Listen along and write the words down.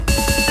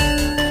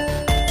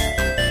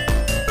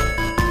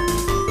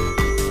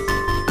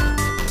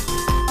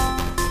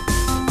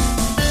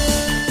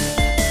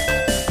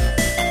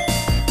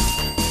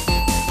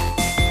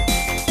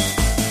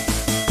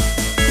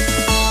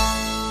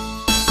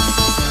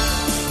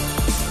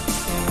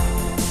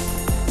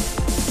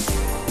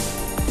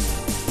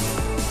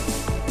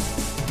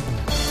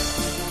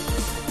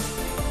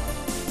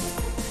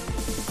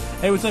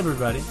Hey, what's up,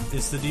 everybody?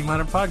 It's the D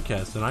Minor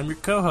Podcast, and I'm your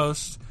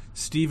co-host,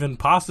 Steven,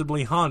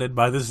 possibly haunted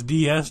by this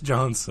D.S.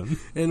 Johnson.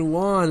 And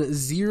Juan,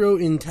 zero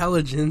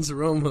intelligence,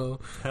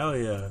 Romo. Hell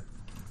yeah.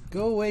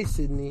 Go away,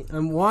 Sydney.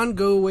 Juan,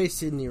 go away,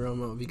 Sydney,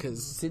 Romo,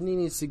 because Sydney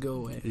needs to go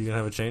away. You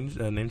gonna have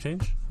a name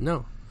change?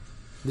 No.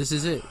 This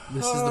is it.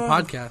 This is the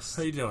podcast.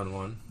 How you doing,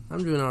 Juan?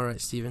 I'm doing all right,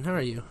 Steven. How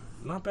are you?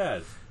 Not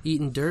bad.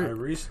 Eating dirt?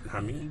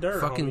 I'm eating dirt,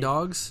 Fucking homie.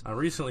 dogs? I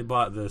recently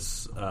bought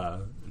this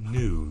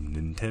new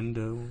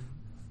Nintendo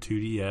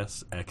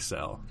 2DS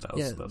XL.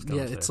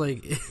 It's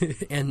like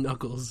and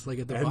Knuckles, like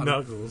at the bottom.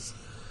 Knuckles.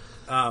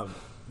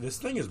 This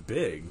thing is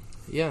big.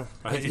 Yeah,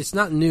 it's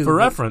not new. For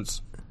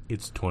reference,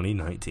 it's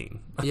 2019.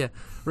 Yeah,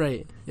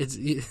 right.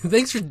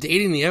 Thanks for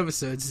dating the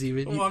episode,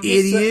 Steven. You I'm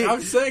idiot.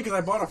 I'm saying because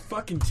I bought a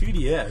fucking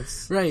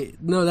 2DS. Right.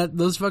 No,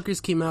 those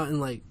fuckers came out in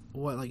like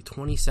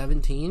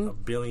 2017? A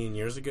billion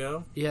years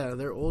ago? Yeah,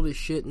 they're old as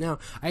shit now.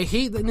 I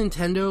hate that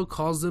Nintendo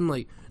calls them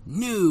like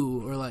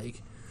new or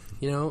like,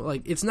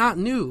 like it's not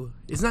new.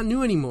 It's not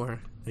new anymore.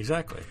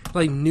 Exactly.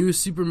 Like new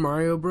Super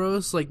Mario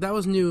Bros. Like that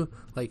was new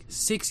like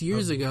 6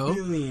 years ago. A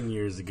billion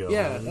years ago.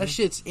 Yeah, that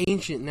shit's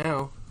ancient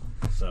now.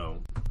 So,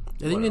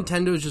 I think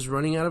Nintendo is just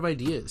running out of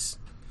ideas.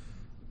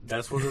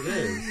 That's what it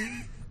is.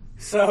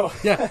 So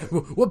yeah,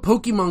 what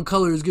Pokemon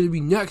color is going to be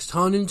next,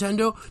 huh?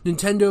 Nintendo,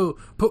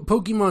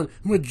 Pokemon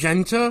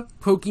Magenta,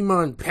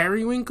 Pokemon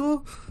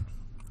Periwinkle.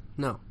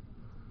 No,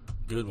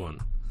 good one.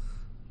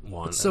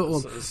 So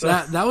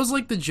that was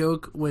like the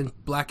joke when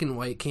Black and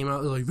White came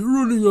out. They're like, they're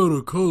running out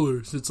of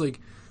colors. It's like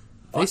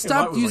they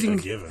stopped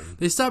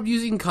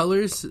using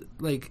colors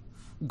like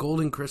Gold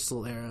and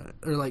Crystal era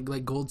or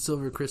like Gold,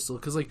 Silver, Crystal,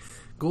 because like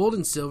Gold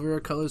and Silver are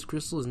colors.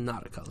 Crystal is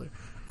not a color.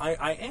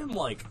 I am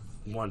like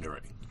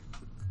wondering.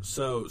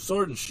 So,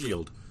 Sword and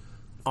Shield,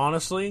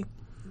 honestly,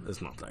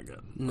 it's not that good.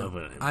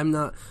 No, I'm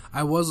not.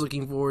 I was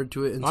looking forward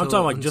to it until... I'm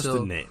talking just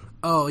the name.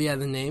 Oh, yeah,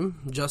 the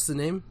name? Just the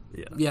name?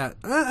 Yeah. Yeah,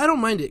 I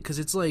don't mind it, because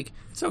it's like...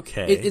 It's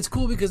okay. It's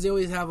cool because they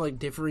always have, like,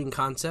 differing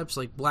concepts,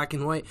 like Black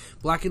and White.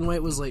 Black and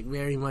White was, like,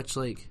 very much,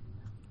 like...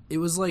 It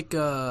was like,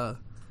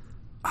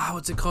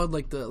 what's it called?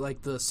 Like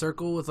the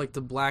circle with, like,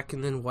 the black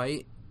and then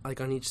white, like,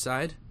 on each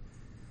side.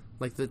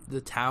 Like the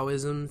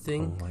Taoism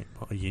thing. Oh,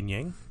 like yin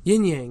yang?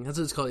 Yin yang, that's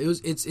what it's called.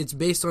 It's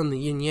based on the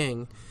yin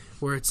yang,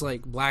 where it's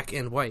like black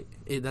and white.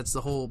 That's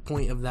the whole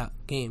point of that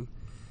game.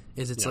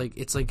 It's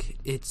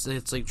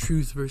like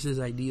truth versus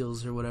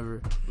ideals or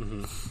whatever.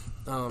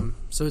 Mm-hmm.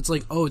 So it's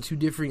like two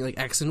different like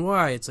X and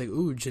Y. It's like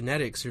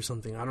genetics or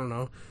something. I don't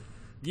know.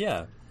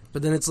 Yeah.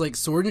 But then it's like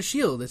Sword and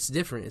Shield. It's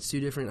different. It's two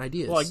different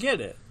ideas. Well, I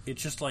get it.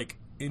 It's just like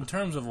in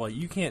terms of like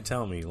you can't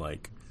tell me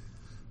like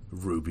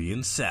Ruby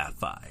and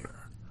Sapphire.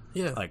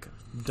 Yeah. Like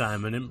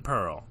Diamond and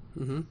Pearl.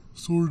 Mm-hmm.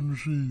 Sword and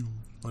Shield.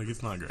 Like,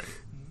 it's not great.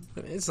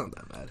 It's not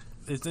that bad.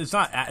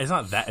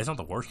 It's not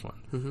the worst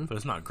one, but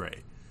it's not great.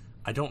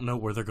 I don't know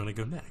where they're going to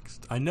go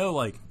next. I know,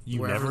 like, you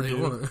Wherever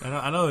never do.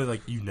 I know,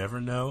 like, you never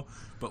know.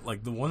 But,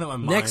 like, the one that my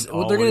mind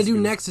what they're going to do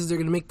next is they're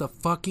going to make the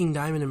fucking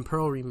Diamond and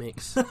Pearl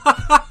remakes.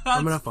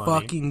 I'm going to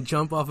fucking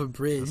jump off a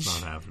bridge.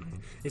 That's not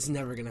happening. It's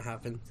never going to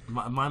happen.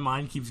 My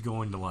mind keeps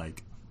going to,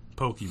 like,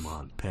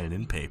 Pokemon, pen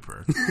and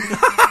paper.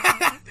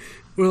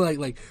 We're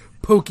like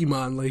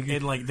Pokemon, like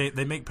and like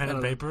they make pen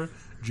and paper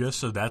just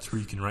so that's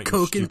where you can write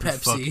Coke your and stupid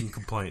Pepsi fucking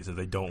complaints that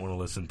they don't want to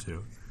listen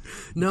to.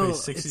 No, you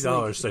pay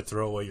 $60 to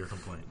throw away your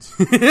complaints.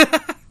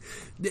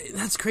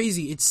 That's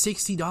crazy. It's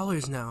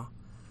 $60 now.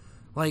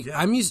 Like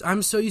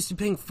I'm so used to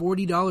paying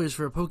 $40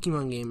 for a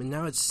Pokemon game, and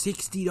now it's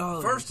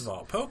 $60. First of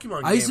all,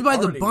 Pokemon. I used to buy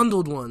the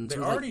bundled ones. They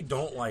already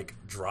don't like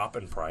drop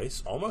in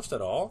price almost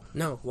at all.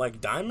 No, like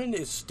Diamond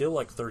is still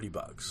like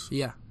 $30.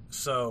 Yeah.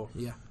 So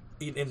yeah.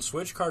 In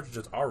Switch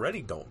cartridges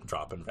already don't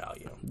drop in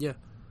value. Yeah.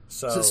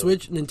 So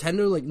Switch,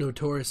 Nintendo like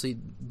notoriously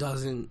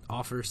doesn't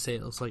offer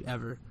sales like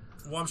ever.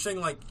 Well, I'm saying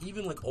like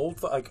even like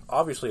old like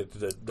obviously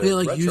the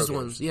like retro used games,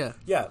 ones,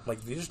 yeah, like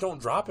they just don't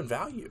drop in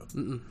value.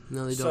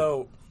 No, they don't.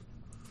 So,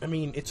 I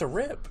mean, it's a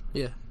rip.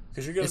 Yeah.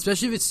 Because you're gonna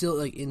especially if it's still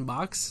like in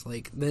box,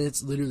 like then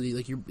it's literally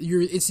like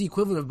you're it's the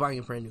equivalent of buying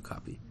a brand new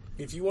copy.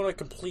 If you want to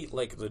complete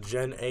like the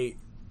Gen 8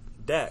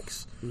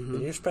 decks, then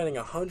you're spending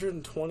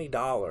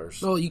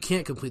 $120. Oh, you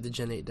can't complete the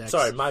Gen 8 decks.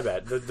 Sorry, my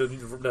bad.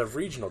 The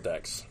regional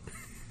decks.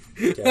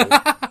 Okay.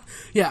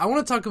 Yeah, I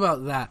want to talk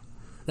about that.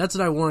 That's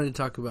what I wanted to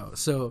talk about.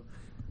 So,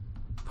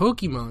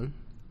 Pokemon,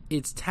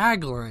 its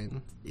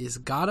tagline is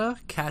 "Gotta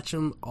catch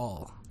 'em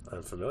all."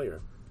 I'm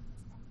familiar.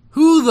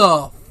 Who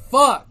the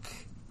fuck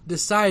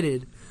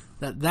decided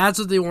that that's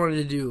what they wanted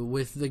to do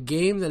with the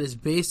game that is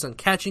based on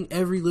catching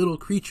every little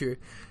creature?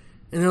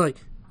 And they're like,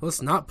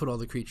 let's not put all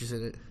the creatures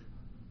in it.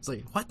 It's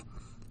like, what?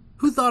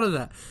 Who thought of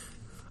that?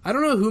 I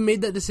don't know who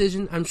made that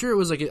decision. I'm sure it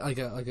was like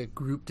a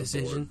group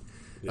decision,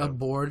 a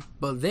board.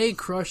 But they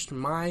crushed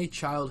my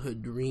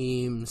childhood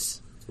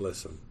dreams.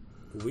 Listen,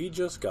 we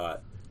just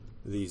got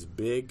these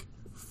big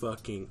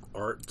fucking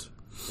art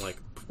like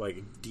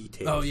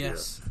details. Oh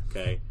yes.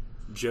 Here, okay.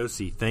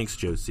 Josie, thanks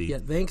Josie. Yeah,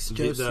 thanks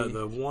Josie.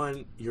 The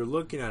one you're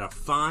looking at a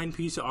fine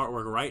piece of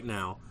artwork right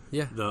now.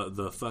 Yeah. The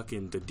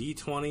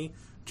D20.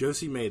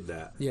 Josie made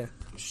that. Yeah.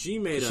 She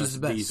made She's us the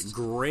best. these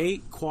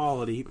great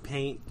quality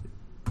Paintings.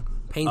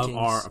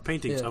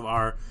 paintings Yeah. of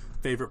our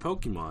favorite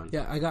Pokemon.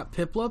 Yeah, I got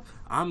Piplup.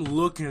 I'm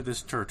looking at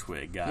this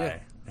Turtwig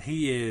guy. Yeah.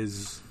 He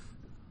is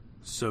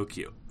so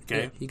cute.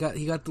 Okay. Yeah,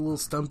 he got the little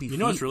stumpy feet. You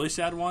know what's really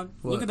sad, Juan?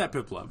 What? Look at that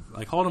Piplup.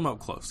 Like, hold him up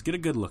close. Get a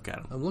good look at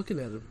him. I'm looking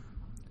at him.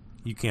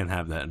 You can't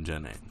have that in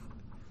Gen 8.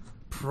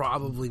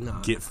 Probably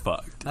not. Get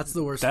fucked. That's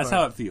the worst That's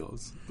part. how it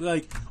feels.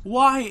 Like,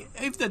 why?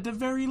 If at the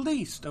very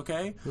least,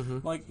 okay?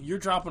 Like, you're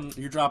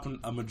dropping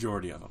a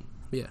majority of them.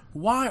 Yeah.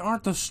 Why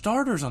aren't the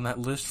starters on that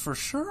list for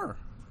sure?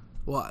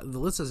 Well, the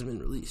list hasn't been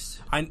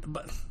released.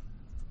 But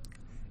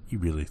you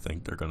really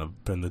think they're going to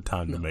spend the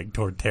time to make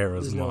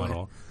Torterra's There's no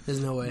model? way. There's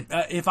no way.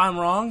 If I'm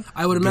wrong,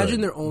 I would imagine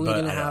good, they're only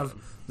but gonna I have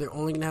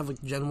don't.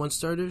 like Gen 1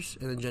 starters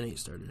and then Gen 8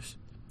 starters.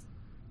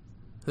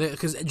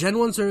 Because Gen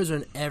 1 starters are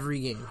in every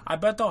game. I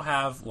bet they'll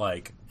have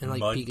like And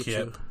like Mudkip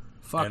Pikachu.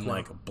 Fuck and no.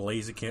 like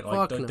Blaziken,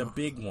 Fuck like the no.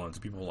 big ones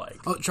people like.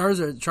 Oh,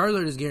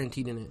 Charizard is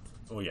guaranteed in it.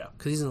 Oh yeah,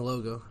 Because he's in the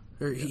logo.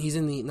 Or he's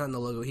in the, not in the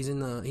logo, he's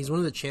one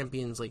of the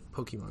champions, like,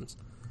 Pokemons.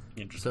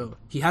 interesting. So,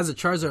 he has a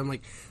Charizard. I'm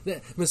like,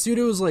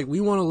 Masuda was like, we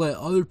want to let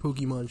other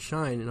Pokemon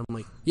shine. And I'm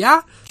like,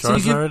 yeah? So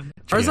you Charizard,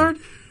 give- Charizard?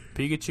 again.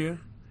 Pikachu,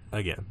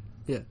 again.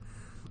 Yeah.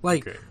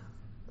 Like, Great.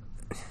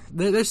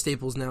 they're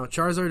staples now.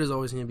 Charizard is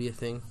always going to be a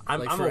thing. I'm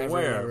like, forever and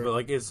aware, ever. but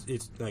like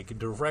it's like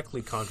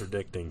directly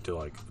contradicting to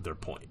like their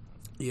point.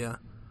 Yeah.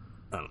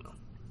 I don't know.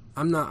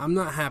 I'm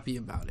not happy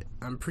about it.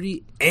 I'm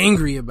pretty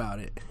angry about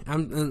it.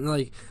 And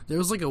like, there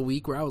was like a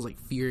week where I was like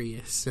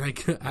furious.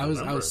 Like, I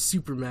remember. was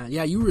super mad.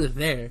 Yeah, you were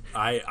there.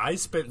 I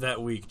spent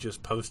that week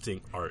just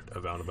posting art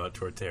about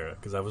Torterra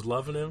because I was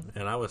loving him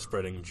and I was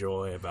spreading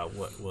joy about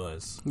what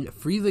was. Yeah,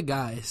 free the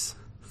guys.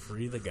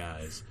 Free the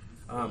guys.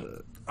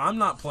 I'm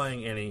not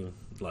playing any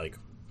like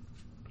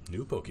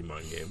new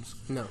Pokemon games,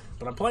 No.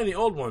 but I'm playing the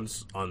old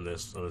ones on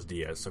this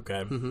DS.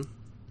 Okay,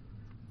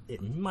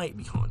 it might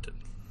be haunted.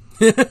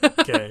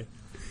 Okay,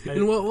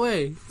 In what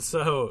way?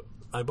 so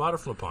I bought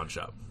it from a pawn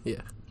shop.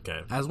 Yeah, Okay,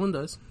 as one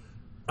does.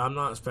 I'm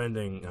not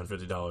spending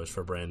 $50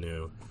 for brand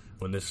new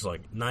when this is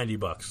like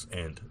 $90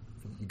 and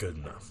good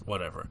enough.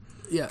 Whatever.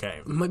 Yeah, Okay.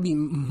 it might be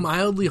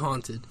mildly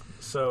haunted.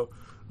 So,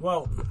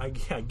 well, I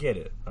get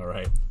it. All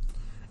right,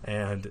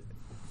 and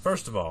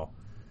first of all,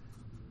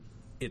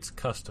 it's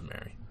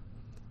customary.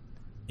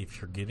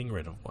 If you're getting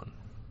rid of one,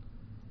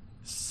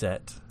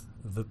 set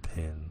the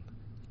pin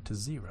to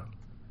 0.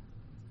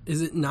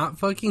 Is it not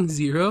fucking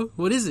 0?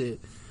 What is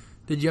it?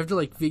 Did you have to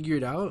like figure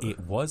it out? It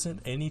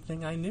wasn't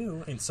anything I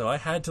knew, and so I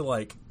had to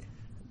like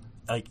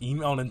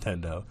email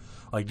Nintendo,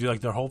 like do like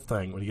their whole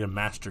thing when you get a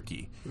master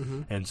key,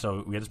 and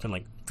so we had to spend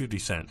like 50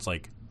 cents.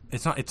 Like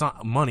it's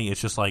not money;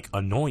 it's just like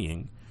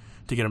annoying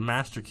to get a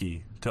master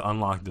key to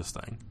unlock this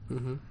thing.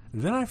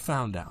 Then I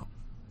found out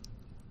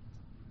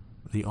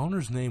the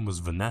owner's name was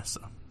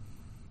Vanessa.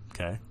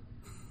 Okay,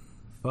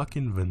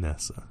 fucking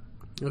Vanessa.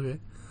 Okay.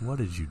 What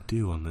did you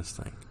do on this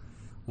thing?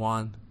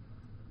 Juan,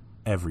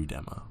 every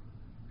demo.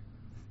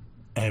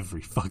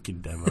 Every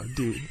fucking demo.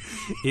 Dude,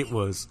 it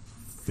was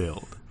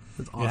filled.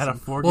 That's It had a awesome.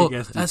 4 Well, gig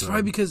SD that's card.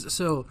 probably because,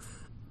 so,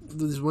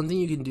 there's one thing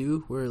you can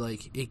do where, like,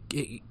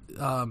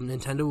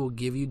 Nintendo will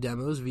give you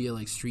demos via,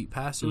 like, Street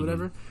Pass or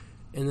whatever,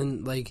 and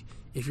then, like,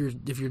 if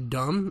you're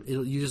dumb,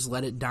 you just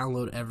let it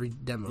download every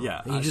demo.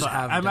 Yeah, And you just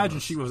have I imagine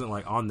demos. she wasn't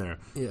like on there,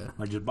 Yeah.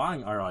 like just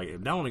buying or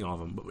like downloading all of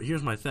them. But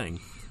here's my thing: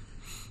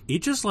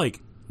 it just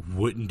like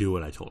wouldn't do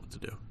what I told it to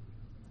do.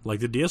 Like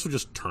the DS would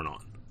just turn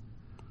on,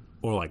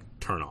 or like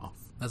turn off.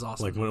 That's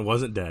awesome. Like when it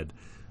wasn't dead,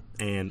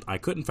 and I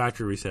couldn't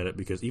factory reset it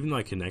because even though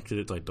I connected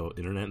it to like the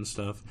internet and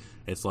stuff,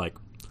 it's like,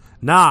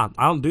 nah,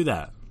 I don't do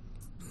that.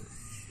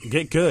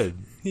 Get good,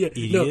 yeah,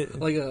 idiot.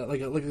 no, like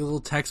a little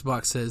text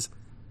box says,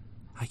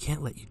 I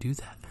can't let you do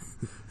that.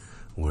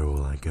 Where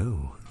will I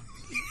go?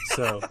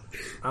 So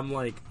I'm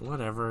like,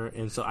 whatever.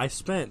 And so I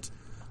spent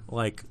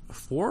like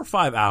 4 or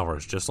 5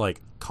 hours just like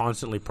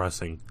constantly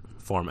pressing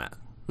format,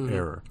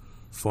 error,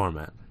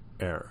 format,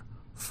 error,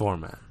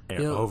 format,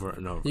 error, You know, over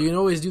and over. You can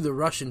always do the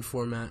Russian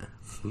format.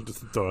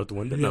 Just throw it out the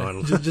window. No, I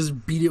don't.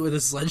 just beat it with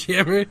a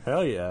sledgehammer.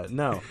 Hell yeah,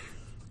 no.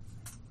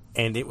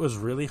 And it was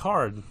really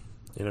hard.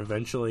 And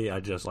eventually I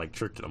just like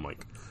tricked it. I'm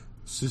like,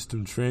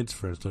 system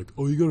transfer. It's like,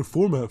 oh, you got to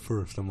format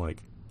first. I'm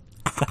like,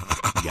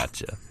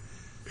 gotcha.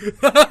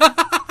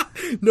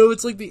 No,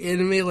 it's like the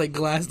anime, like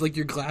glass, like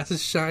your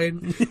glasses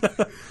shine.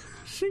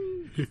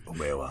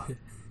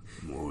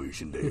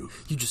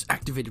 You just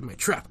activated my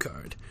trap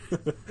card.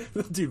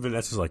 Dude,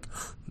 Vanessa's like,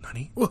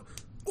 Nani?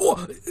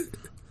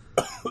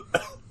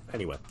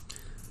 Anyway,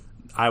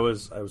 I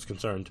was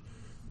concerned.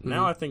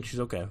 Now I think she's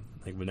okay.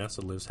 Like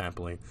Vanessa lives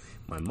happily.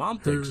 My mom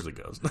thinks it's a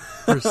ghost.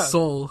 Her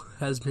soul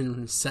has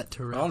been set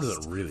to My mom rest.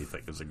 doesn't really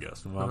think it's a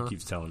ghost. My mom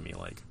keeps telling me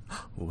like,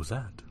 "What was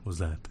that? Was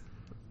that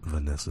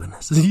Vanessa?"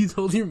 So you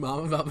told your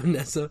mom about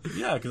Vanessa.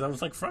 Yeah, because I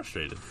was like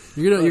frustrated.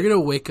 You're gonna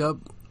wake up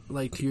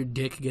like to your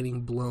dick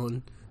getting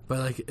blown by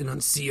like an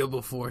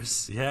unseeable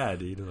force. Yeah,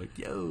 dude. I'm like,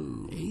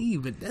 yo. Hey,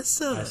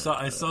 Vanessa.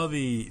 I saw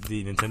the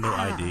Nintendo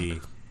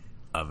ID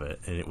of it,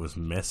 and it was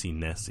Messy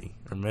Nessie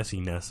or Messy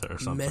Nessa or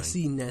something.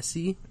 Messy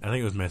Nessie? I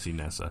think it was Messy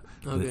Nessa.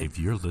 Okay. If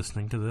you're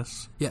listening to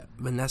this, Yeah,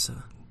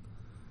 Vanessa.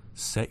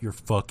 set your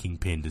fucking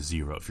pin to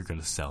 0 if you're going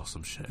to sell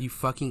some shit. You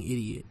fucking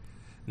idiot.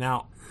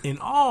 Now, in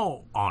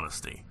all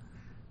honesty,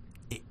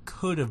 it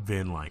could have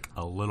been like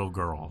a little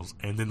girl's,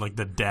 and then like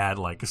the dad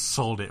like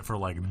sold it for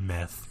like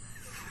meth.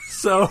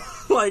 So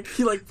like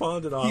he like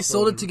pawned it off. He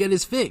sold it to get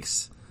his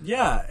fix.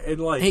 Yeah, and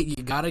like Hey, you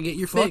gotta get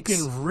your fix.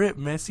 fucking rip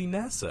Messy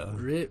Nessa.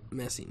 Rip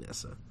Messy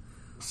Nessa.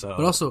 So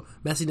But also,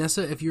 Messy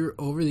Nessa, if you're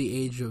over the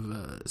age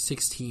of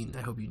 16,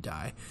 I hope you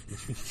die.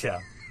 yeah.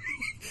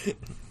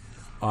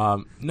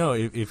 No,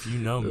 if you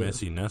know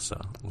Messy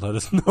Nessa, let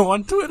us know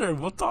on Twitter and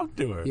we'll talk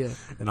to her. Yeah.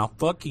 And I'll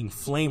fucking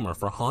flame her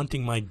for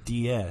haunting my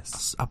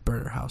DS. I'll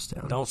burn her house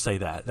down. Don't say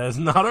that. That is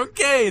not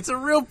okay. It's a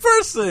real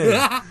person.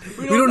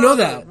 we don't know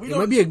that. It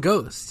might be a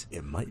ghost.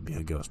 It might be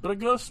a ghost, but a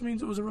ghost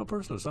means it was a real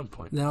person at some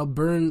point. Then I'll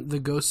burn the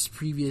ghost's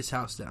previous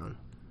house down.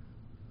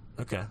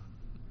 Okay.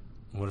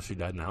 What if she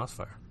died in a house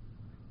fire?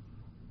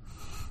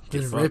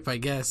 Just fucked. rip, I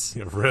guess.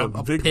 Yeah, rip.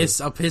 I'll Big piss.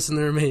 I'll piss in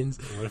the remains.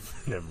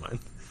 Never mind.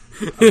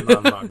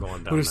 I'm not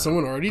going down But if that.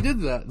 someone already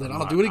did that, then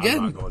I'll I'm do it not- again.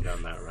 I'm not going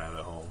down that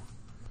rabbit hole.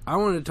 I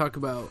wanted to talk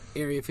about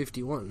Area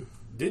 51.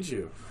 Did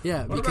you?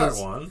 Yeah, What because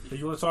about one? Did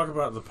you want to talk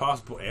about the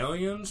possible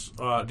aliens?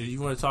 Did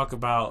you want to talk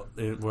about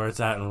where it's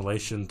at in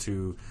relation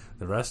to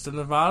the rest of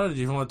Nevada? Did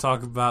you want to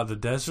talk about the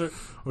desert?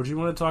 Or do you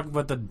want to talk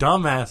about the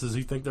dumbasses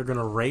who think they're going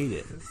to raid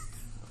it?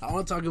 I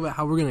want to talk about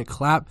how we're gonna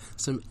clap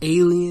some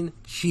alien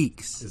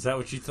cheeks. Is that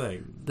what you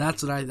think?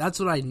 That's what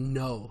I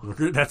know.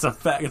 That's a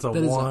fact. It's a That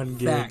is a one fact.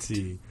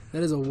 guarantee.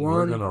 That is a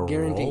We're one going to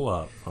guarantee. roll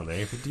up on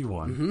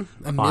A51.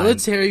 A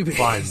military base.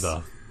 Find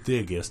the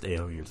thickest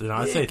aliens. And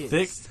I say thick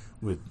Thickest.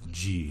 with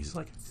G's.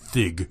 Like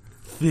thig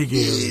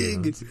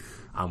aliens.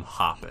 I'm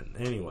hopping.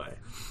 Anyway.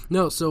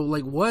 No, so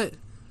like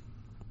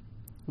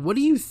what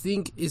do you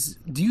think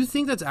do you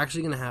think that's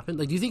actually going to happen?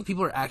 Like do you think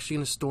people are actually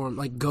going to storm,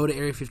 like go to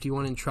Area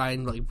 51 and try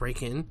and like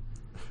break in?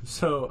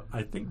 So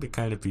I think the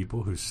kind of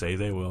people who say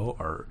they will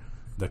are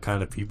the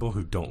kind of people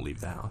who don't leave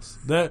the house.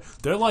 They're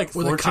like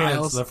Or the 4chan,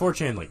 Kyles. they're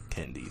 4chan like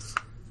tendies.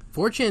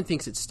 4chan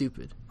thinks it's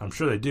stupid. I'm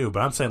sure they do,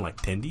 but I'm saying like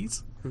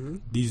tendies. Mm-hmm.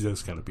 These are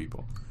those kind of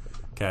people.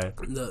 Okay.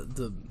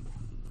 The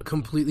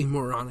completely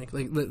moronic,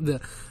 like the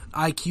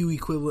IQ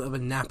equivalent of a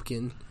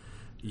napkin.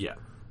 Yeah.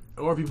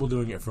 Or people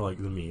doing it for like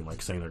the meme,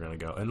 like saying they're gonna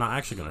go and not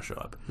actually gonna show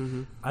up.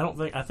 Mm-hmm.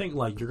 I think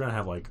like you're gonna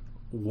have like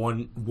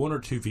one or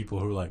two people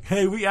who are like,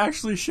 hey, we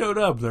actually showed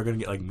up. They're gonna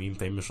get like meme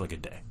famous for like a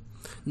day.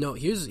 No,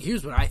 here's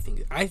what I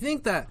think. I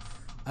think that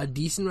a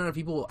decent amount of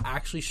people will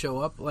actually show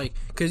up, like,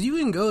 because you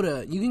can go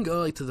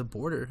like to the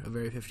border of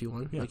Area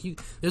 51. Yeah. Like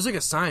there's like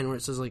a sign where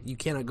it says like you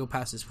cannot go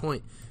past this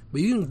point,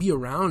 but you can be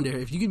around there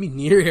if you can be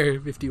near Area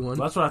 51.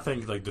 Well, that's what I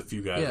think. Like the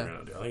few guys Yeah,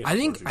 are gonna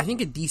do. I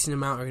think a decent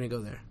amount are gonna go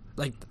there.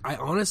 Like I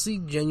honestly,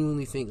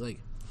 genuinely think like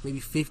maybe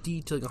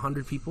 50 to like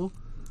 100 people,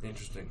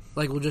 interesting.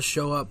 like will just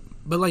show up,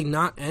 but like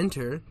not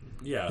enter.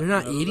 Yeah, They're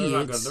not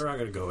idiots. They're not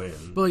gonna go in.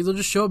 But like they'll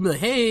just show up and be like,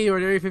 "Hey, we're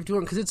at Area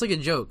 51," because it's like a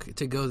joke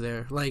to go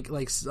there. Like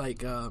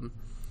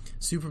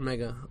Super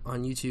Mega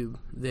on YouTube,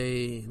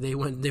 they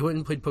went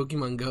and played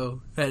Pokemon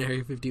Go at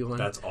Area 51.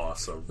 That's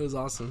awesome. It was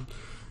awesome.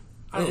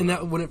 don't And know.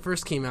 that when it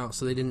first came out,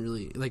 so they didn't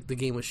really like the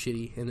game was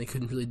shitty and they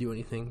couldn't really do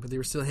anything, but they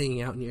were still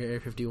hanging out near Area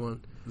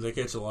 51. They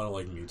catch a lot of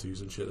like Mewtwo's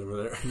and shit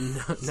over there.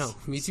 No,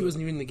 Mewtwo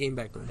wasn't even in the game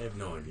back I then. have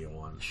no idea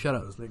why. Shut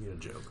up. I was making a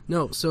joke.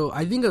 No, so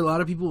I think a lot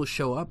of people will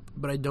show up,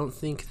 but I don't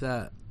think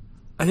that.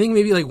 I think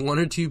maybe like one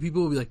or two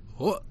people will be like,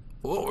 "Oh,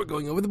 we're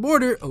going over the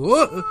border."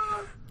 Oh.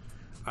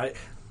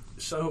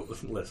 So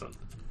listen,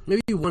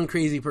 Maybe one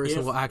crazy person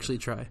If- will actually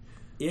try.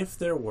 if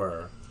there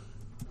were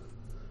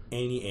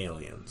any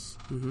aliens,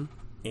 Mm-hmm.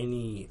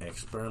 any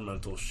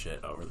experimental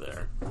shit over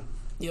there,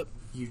 Yep.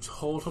 you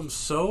told them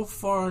so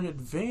far in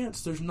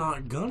advance there's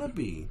not gonna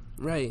be,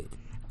 Right.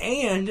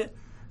 and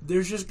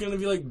there's just gonna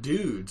be like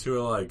dudes who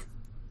are like,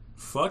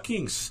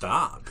 "Fucking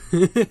stop!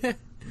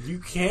 You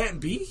can't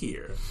be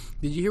here."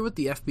 Did you hear what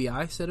the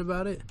FBI said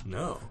about it?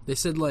 No. They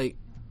said like,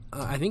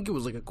 I think it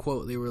was like a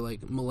quote. They were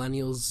like,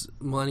 "Millennials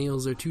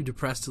are too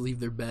depressed to leave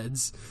their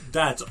beds."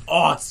 That's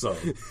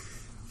awesome.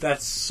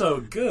 That's so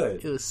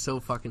good. It was so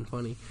fucking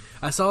funny.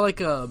 I saw like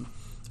a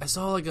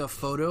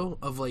photo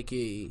of like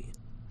it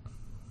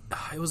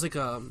was like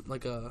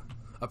a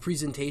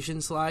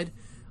presentation slide,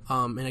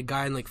 and a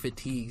guy in like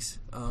fatigues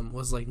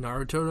was like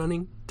Naruto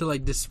running to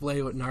like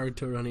display what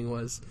Naruto running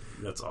was.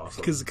 That's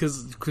awesome.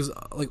 Because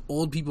like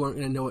old people aren't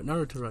gonna know what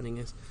Naruto running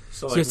is.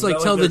 So was it's like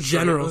that tell the their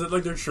general. Was it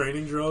like their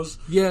training drills?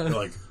 Yeah. They're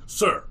like,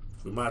 "Sir,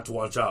 we might have to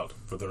watch out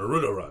for the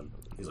Naruto run."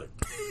 He's like,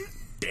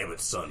 "Damn it,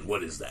 son,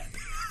 what is that?"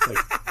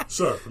 Like,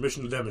 "Sir,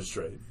 permission to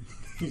demonstrate."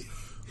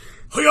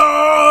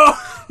 Hiya!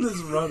 This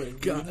is running.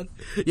 God.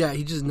 Yeah,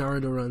 he just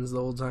Naruto runs the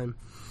whole time.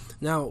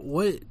 Now,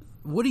 what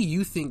do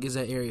you think is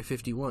at Area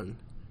 51?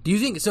 Do you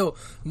think so?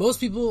 Most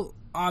people,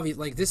 obviously,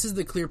 like this is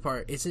the clear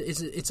part. It's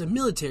a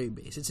military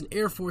base. It's an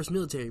Air Force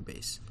military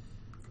base.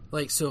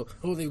 Like, so,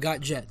 they've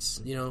got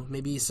jets, you know,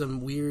 maybe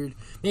some weird,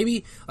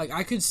 maybe, like,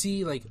 I could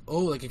see, like,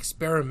 like,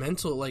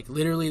 experimental, like,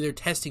 literally they're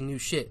testing new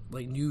shit,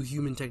 like, new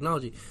human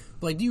technology.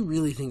 But, like, do you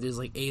really think there's,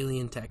 like,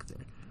 alien tech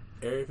there?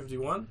 Area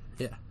 51?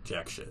 Yeah.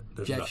 Jack shit.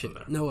 There's Jack nothing shit.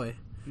 there. No way.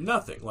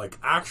 Nothing. Like,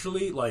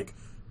 actually, like,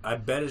 I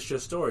bet it's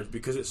just storage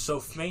because it's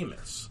so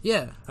famous.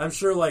 Yeah. I'm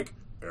sure, like,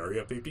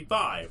 Area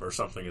 55 or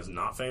something is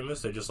not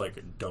famous. They're just,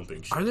 like,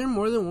 dumping shit. Are there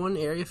more than one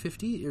Area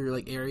 50 or,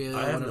 like, Area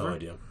I have whatever? no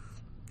idea.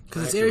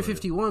 Because it's Area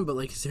 51, but,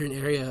 like, is there an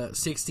Area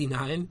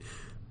 69?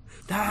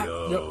 That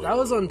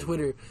was on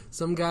Twitter.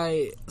 Some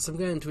guy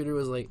on Twitter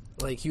was like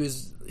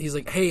he's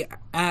like, hey,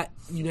 at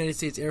United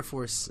States Air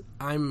Force,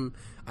 I'm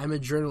a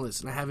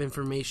journalist and I have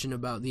information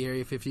about the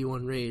Area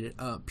 51 raid.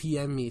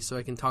 PM me so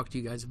I can talk to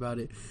you guys about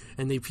it.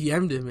 And they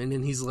PM'd him, and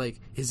then he's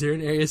like, is there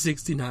an Area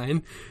 69?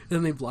 And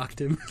then they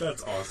blocked him.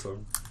 That's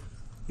awesome.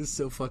 It's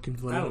so fucking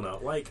funny. I don't know,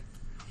 like.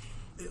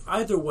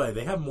 Either way,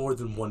 they have more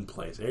than one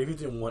place. Area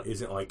 51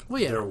 isn't like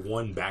their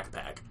one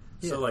backpack.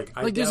 Yeah. So like,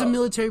 there's a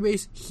military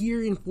base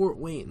here in Fort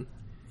Wayne.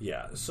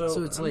 Yeah,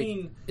 so it's I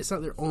mean, it's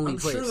not their only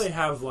place. I'm sure they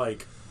have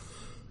like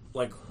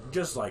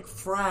just like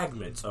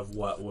fragments of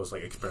what was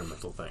like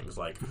experimental things,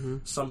 like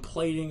some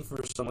plating for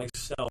some like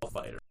cell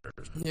fighters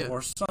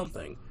or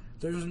something.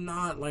 There's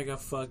not like a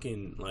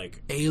fucking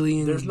like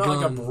alien. There's not gun.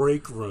 like a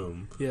break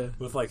room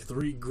with like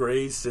 3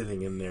 Greys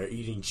sitting in there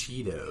eating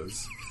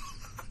Cheetos.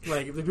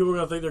 Like, if the people are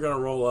going to think they're going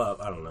to roll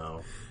up, I don't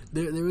know.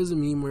 There was a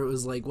meme where it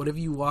was like, what if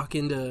you walk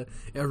into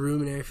a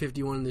room in Area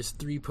 51 and there's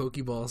 3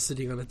 Pokeballs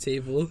sitting on a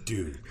table?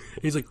 Dude.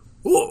 He's like,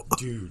 oh!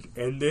 Dude.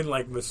 And then,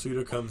 like,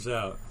 Masuda comes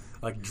out,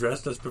 like,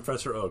 dressed as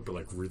Professor Oak, but,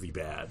 like, really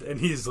bad. And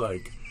he's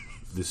like,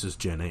 this is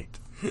Gen 8.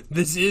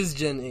 This is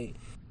Gen 8.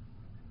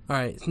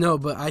 Alright, no,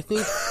 but I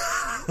think...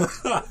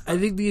 I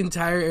think the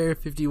entire Area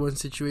 51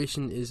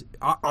 situation is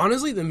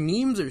honestly the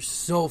memes are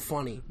so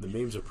funny. The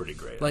memes are pretty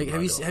great. Like,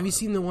 have you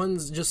seen the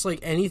ones just like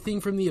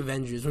anything from the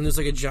Avengers when there's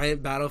like a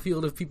giant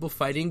battlefield of people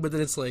fighting, but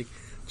then it's like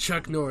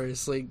Chuck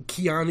Norris, like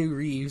Keanu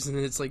Reeves, and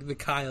then it's like the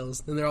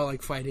Kyles, and they're all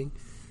like fighting.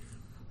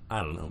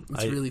 I don't know.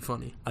 It's really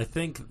funny. I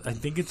think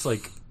it's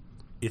like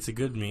it's a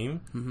good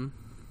meme,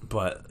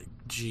 but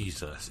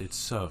Jesus, it's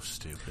so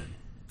stupid.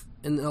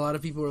 And a lot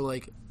of people are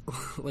like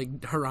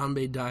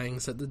Harambe dying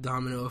set the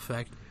domino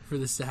effect for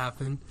this to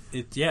happen.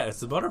 It's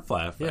the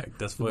butterfly effect. Yeah,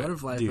 that's the what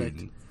butterfly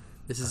effect.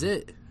 This is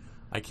it.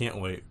 I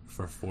can't wait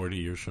for 40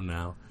 years from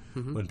now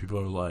when people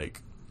are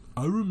like,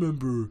 I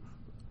remember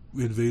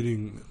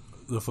invading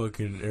the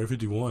fucking Area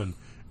 51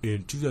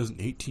 in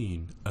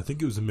 2018. I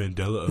think it was a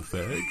Mandela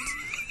effect.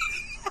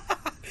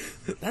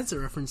 That's a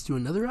reference to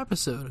another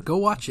episode. Go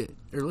watch it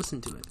or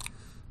listen to it.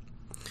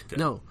 Okay.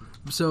 No.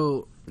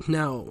 So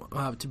now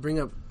to bring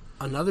up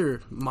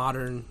another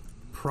modern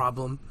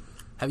problem.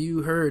 Have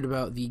you heard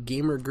about the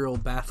Gamer Girl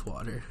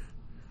bathwater?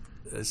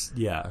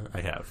 Yeah,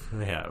 I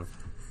have.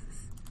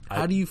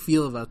 How do you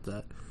feel about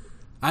that?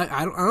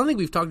 I don't think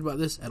we've talked about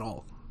this at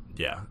all.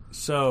 Yeah.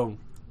 So,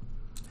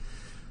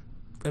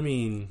 I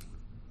mean,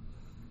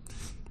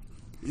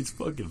 it's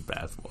fucking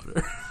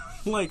bathwater.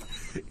 Like,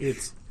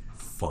 it's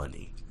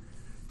funny.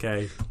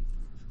 Okay?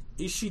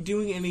 Is she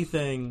doing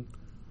anything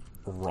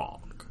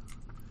wrong?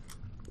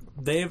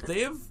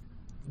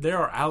 There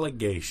are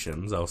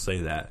allegations, I'll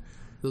say that.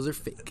 Those are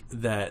fake.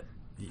 That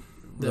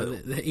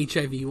the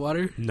HIV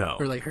water? No.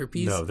 Or like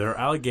herpes? No, there are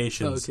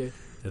allegations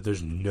that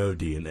there's no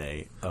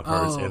DNA of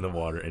hers in the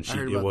water, and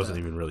it wasn't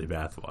even really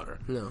bath water.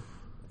 No.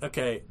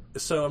 Okay,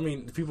 so I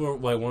mean, people are,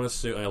 like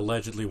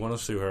allegedly want to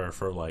sue her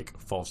for like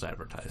false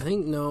advertising.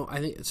 I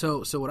think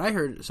so. What I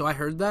heard, I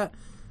heard that,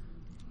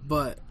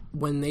 but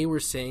when they were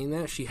saying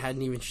that, she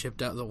hadn't even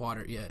shipped out the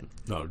water yet.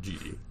 No,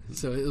 GG.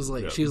 So it was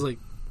like she was like,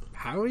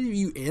 how are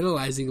you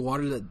analyzing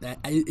water that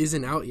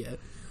isn't out yet?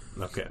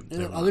 Okay.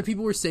 And other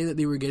people were saying that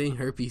they were getting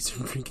herpes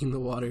from drinking the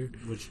water.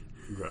 Which,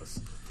 gross.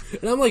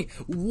 And I'm like,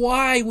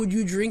 why would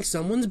you drink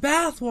someone's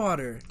bath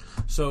water?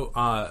 So,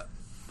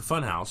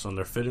 Funhouse, on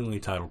their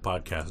fittingly titled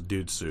podcast,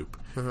 Dude Soup,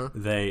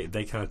 they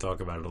kind of talk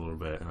about it a little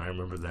bit, and I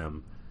remember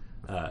them,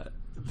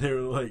 they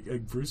were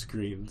like Bruce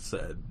Green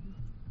said,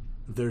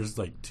 there's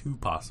like 2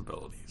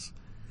 possibilities.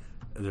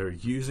 They're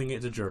using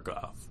it to jerk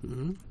off,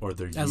 or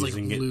they're as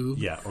using like lube.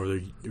 or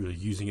they're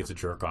using it to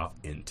jerk off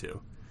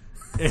into,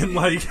 and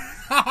like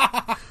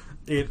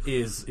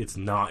it's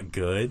not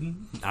good,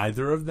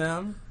 either of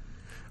them.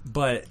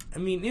 But I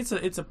mean, it's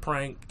a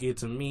prank,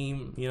 it's a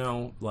meme, you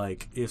know.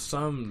 Like if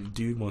some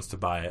dude wants to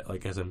buy it,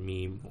 like as a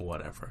meme,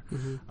 whatever.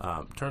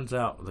 Turns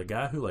out the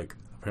guy who like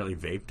apparently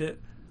vaped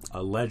it,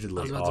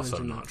 allegedly also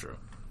not true.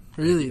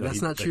 Really,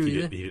 that's not true.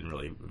 He didn't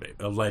really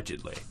vape,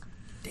 allegedly.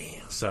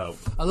 Damn. So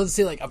I was going to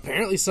say, like,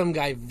 apparently some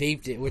guy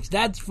vaped it, which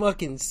that's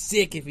fucking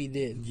sick if he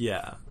did.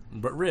 Yeah,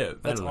 but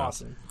Rip, that's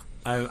awesome.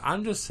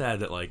 I'm just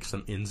sad that like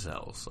some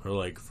incels are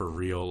like for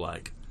real,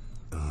 like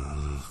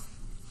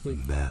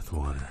bath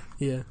water.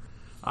 Yeah.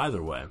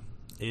 Either way,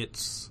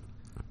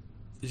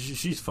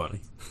 she's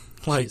funny.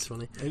 Like, she's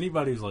funny.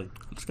 Anybody's like,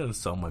 I'm just gonna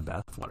sell my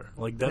bath water.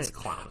 Like that's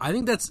clown. I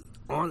think that's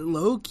on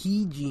low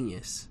key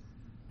genius.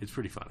 It's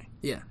pretty funny.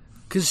 Yeah,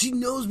 because she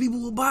knows people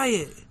will buy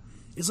it.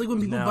 It's like when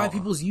people Now- buy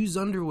people's used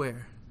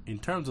underwear. In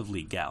terms of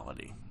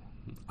legality,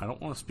 I don't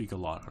want to speak a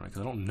lot on it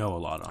because I don't know a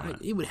lot on it.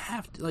 It would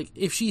have to, like,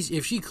 if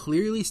she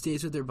clearly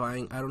states what they're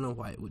buying, I don't know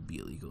why it would be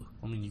illegal.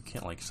 I mean, you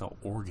can't like sell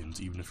organs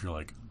even if you're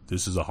like,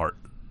 this is a heart.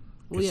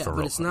 Well, yeah,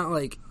 but it's not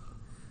like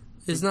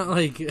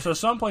So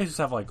some places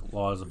have like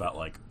laws about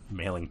like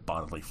mailing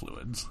bodily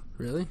fluids.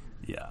 really.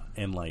 Yeah,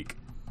 and like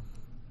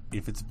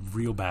if it's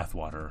real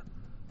bathwater,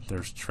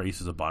 there's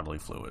traces of bodily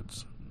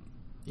fluids.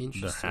 There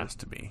Interesting. has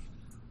to be.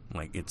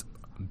 Like it's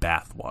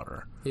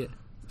bathwater. Yeah.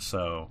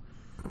 So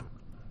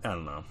I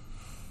don't know.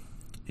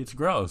 It's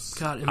gross.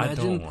 God, I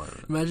don't want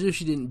it. imagine if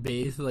she didn't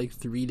bathe for like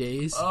 3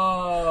 days.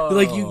 Oh,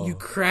 Like you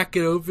crack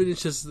it open,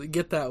 it's just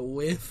get that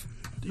whiff.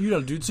 You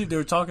know, dude. See, they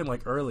were talking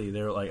like early.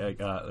 They were like,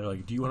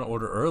 do you want to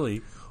order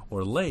early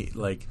or late?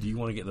 Like, do you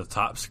want to get the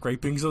top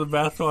scrapings of the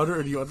bathwater,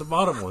 or do you want the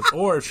bottom ones?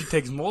 Or if she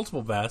takes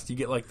multiple baths, you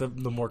get like the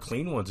more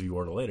clean ones if you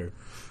order later.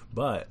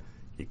 But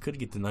you could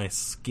get the nice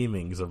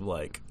skimmings of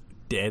like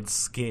dead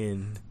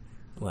skin,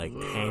 like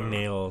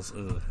hangnails.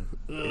 Ugh.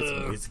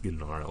 It's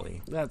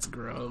gnarly. That's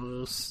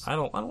gross. I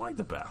don't like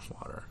the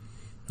bathwater.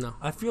 No.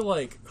 I feel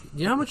like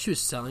You know how much she was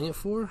selling it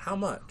for? how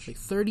much? Like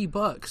 $30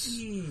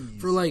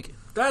 Jeez. for like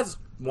That's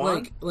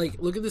one.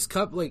 like look at this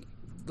cup like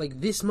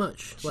this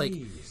much. Like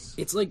Jeez.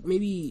 it's like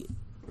maybe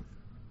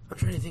I'm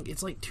trying to think.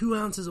 It's like 2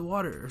 ounces of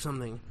water or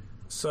something.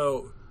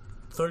 So,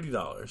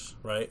 $30,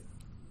 right?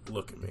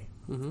 Look at me.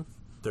 Mhm.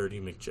 30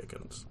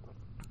 McChickens.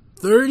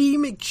 30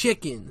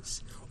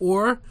 McChickens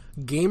or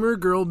Gamer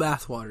Girl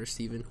bathwater,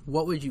 Steven.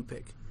 What would you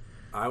pick?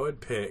 I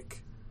would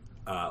pick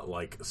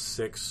like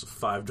 6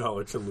 $5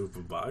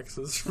 chalupa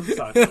boxes from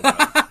Taco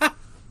Bell.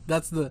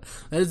 That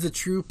is the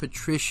true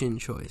patrician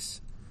choice.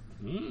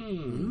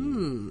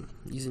 Mm.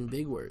 Using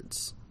big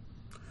words.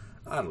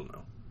 I don't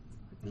know.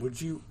 Would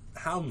you?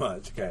 How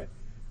much? Okay.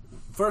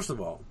 First of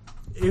all,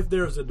 if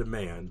there's a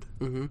demand,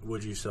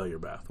 would you sell your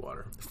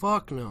bathwater?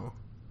 Fuck no.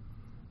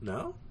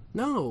 No.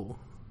 No.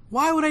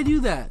 Why would I do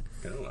that?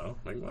 I don't know.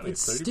 Make money.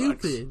 It's 30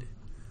 stupid. bucks.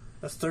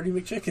 That's 30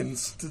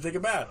 McChickens to take a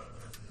bath.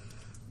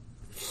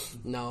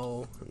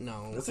 No.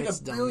 That's like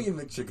a billion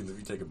McChickens if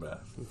you take a bath.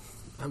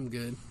 I'm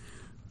good.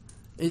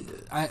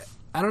 I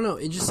don't know.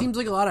 It just seems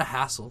like a lot of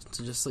hassle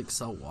to just like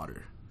sell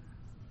water.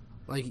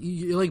 Like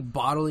you're like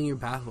bottling your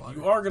bath water.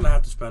 You are gonna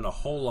have to spend a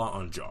whole lot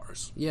on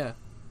jars. Yeah.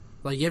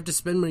 Like you have to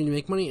spend money to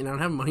make money, and I don't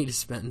have money to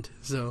spend.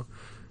 So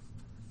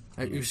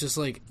it was just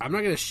like I'm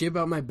not gonna ship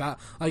out my bath.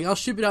 Like I'll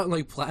ship it out in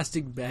like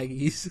plastic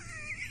baggies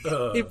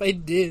if I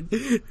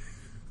did.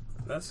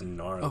 That's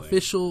gnarly.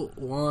 Official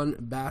Juan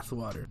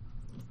bathwater.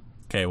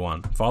 Okay,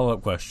 Juan.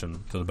 Follow-up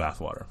question to the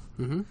bathwater.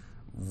 Mm-hmm.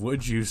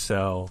 Would you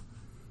sell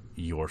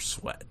your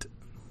sweat?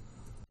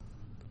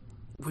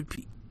 Would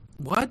be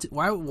what?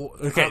 Why?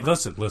 Okay,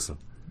 listen.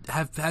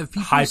 Have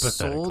people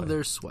Hypothetically. sold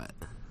their sweat?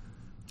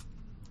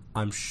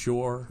 I'm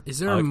sure. Is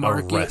there a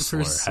market wrestler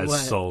for sweat?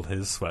 has sold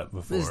his sweat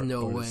before? There's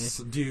no way.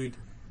 Dude.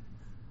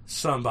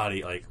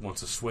 Somebody like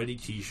wants a sweaty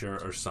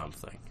T-shirt or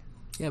something,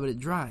 Yeah, but it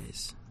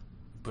dries,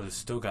 but it's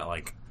still got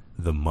like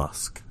the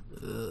musk.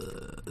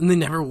 and they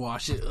never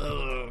wash it.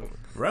 Ugh.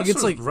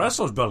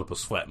 Wrestlers build up a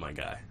sweat, my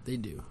guy. They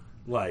do.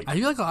 Like, I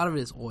feel like a lot of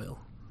it is oil.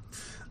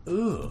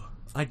 ugh,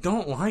 I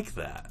don't like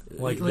that.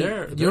 Like Like,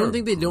 they're. you don't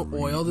think they don't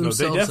oil No,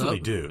 themselves they definitely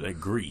up? do. They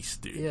grease,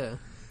 dude. Yeah,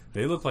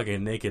 They look like a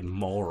naked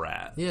mole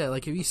rat. yeah.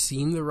 Like, have you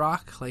seen The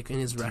Rock? Like in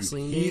his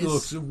wrestling He days,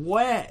 looks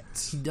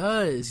wet. He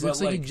does. He But,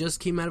 looks like he like- just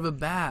came out of a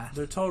bath.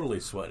 They're totally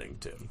sweating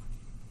too.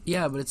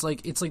 Yeah, but it's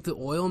like the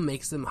oil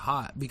makes them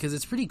hot because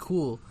it's pretty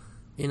cool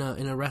in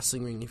a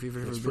wrestling ring. If you've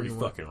ever It's been pretty in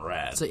one. fucking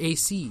rad. It's like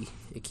AC.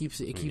 It keeps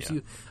Yeah.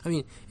 you. I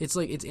mean, it's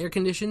like it's air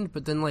conditioned,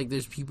 but then like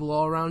there's people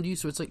all around you,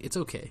 so it's like it's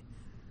okay.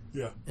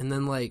 Yeah. And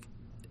then like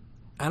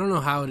I don't know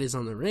how it is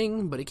on the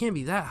ring, but it can't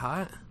be that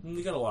hot.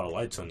 You got a lot of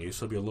lights on you,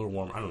 so it'll be a little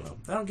warm. I don't know.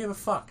 I don't give a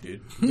fuck,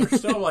 dude. They're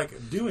still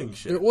like doing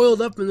shit. They're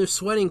oiled up and they're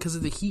sweating because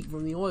of the heat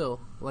from the oil.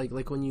 Like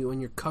when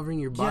you're covering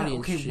your Yeah, body.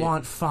 okay, and shit.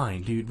 Juan,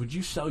 fine, dude. Would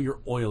you sell your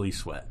oily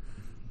sweat?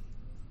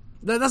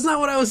 That's not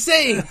what I was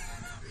saying.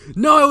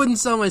 No, I wouldn't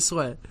sell my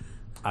sweat.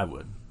 I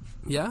would.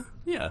 Yeah.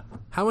 Yeah.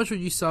 How much would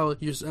you sell?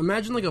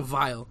 Imagine like a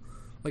vial,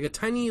 like a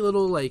tiny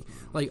little like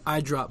eye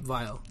drop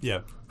vial. Yeah.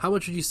 How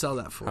much would you sell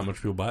that for? How much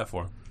people buy it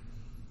for?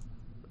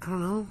 I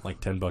don't know.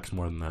 Like $10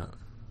 more than that.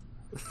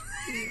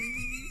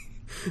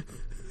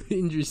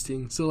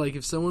 Interesting. So like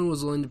if someone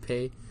was willing to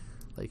pay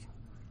like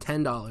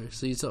 $10,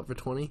 so you'd sell it for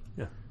 $20.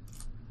 Yeah.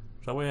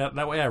 That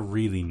way I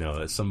really know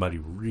that somebody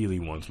really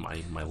wants my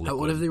liquid.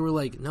 What if they were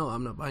like, no,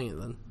 I'm not buying it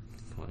then?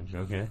 Like,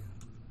 okay,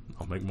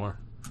 I'll make more.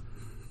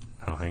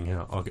 I'll hang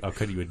out. I'll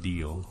cut you a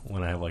deal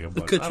when I have like a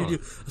bunch. I'll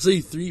sell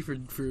you 3 for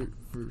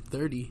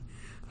 $30.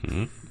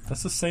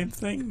 That's the same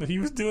thing that he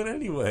was doing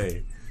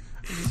anye.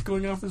 I'm just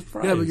going off his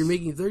price. Yeah, but you're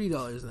making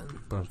 $30 then.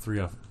 But I'm 3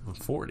 off of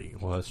 40.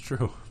 Well, that's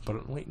true.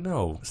 But wait,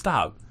 no,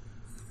 stop.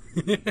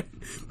 But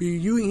you're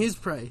using his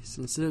price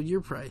instead of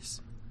your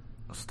price.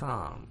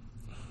 Stop.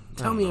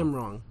 Tell me I'm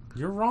wrong.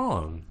 You're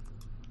wrong.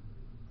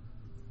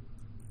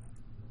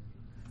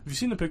 Have you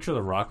seen the picture of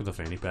The Rock with a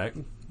fanny pack?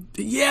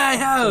 Yeah, I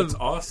have. It's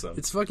awesome.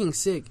 It's fucking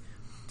sick.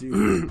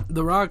 Dude.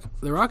 The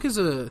Rock is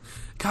a...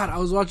 God, I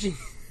was watching...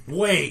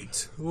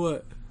 Wait.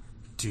 What?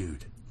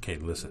 Dude. Okay,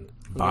 listen.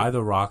 Buy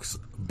The Rock's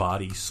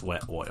body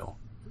sweat oil.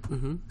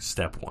 Mm-hmm.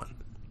 Step 1.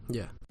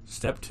 Yeah.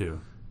 Step 2.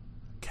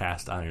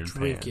 Cast iron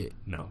Drink pan. it.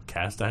 No,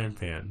 cast iron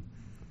pan.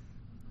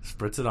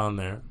 Spritz it on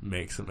there.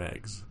 Make some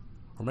eggs.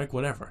 Or make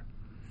whatever.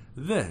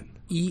 Then,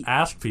 Eat.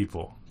 ask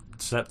people.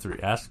 Step 3.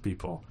 Ask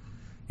people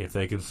if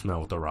they can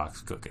smell what The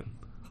Rock's cooking.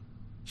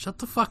 Shut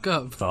the fuck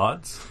up.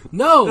 Thoughts?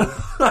 No!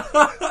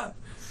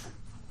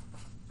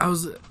 I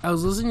was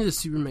listening to the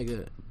Super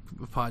Mega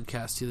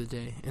podcast the other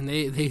day, and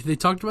they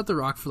talked about The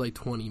Rock for like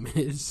 20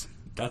 minutes.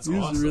 That's It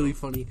was awesome. really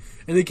funny.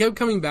 And they kept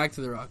coming back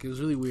to The Rock. It was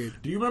really weird.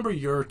 Do you remember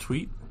your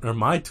tweet, or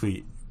my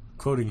tweet,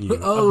 quoting you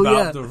Oh, about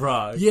yeah. The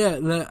Rock? Yeah,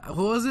 what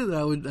was it?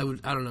 I would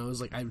I don't know. It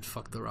was like I would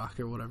fuck The Rock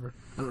or whatever.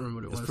 I don't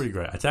remember what it It's was. pretty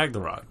great. I tagged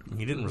The Rock.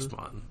 He didn't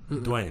respond.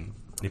 Dwayne,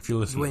 if you're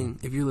listening,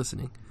 Dwayne, if you're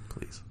listening,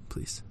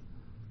 please,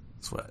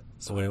 sweat,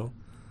 oil,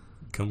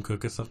 come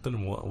cook us something,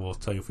 and we'll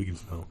tell you if we can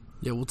smell.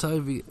 Yeah, we'll tell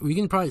you. We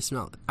can probably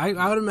smell it.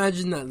 I would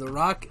imagine that The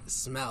Rock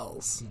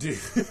smells. Dude.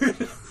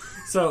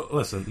 So,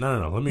 listen.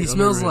 No. Let me... He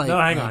smells like...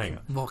 like, No, hang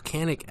on.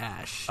 volcanic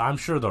ash. I'm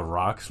sure The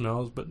Rock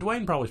smells, but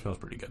Dwayne probably smells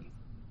pretty good.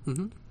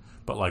 Mm-hmm.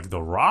 But, like,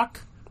 The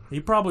Rock, he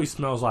probably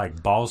smells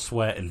like ball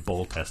sweat and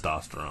bull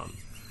testosterone.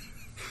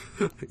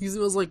 He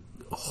smells like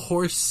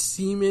horse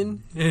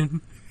semen,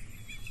 and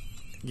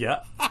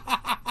Yeah.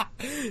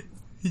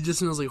 he just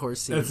smells like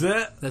horse semen. That's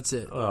it? That's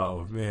it.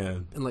 Oh,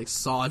 man. And like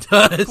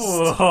sawdust.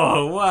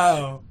 Whoa,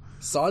 wow.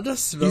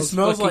 Sawdust He smells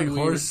smells like fucking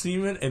horse weird.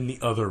 semen and the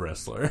other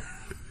wrestler.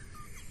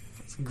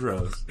 It's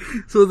gross.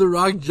 So The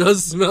Rock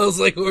just smells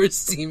like horse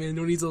semen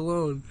when he's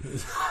alone.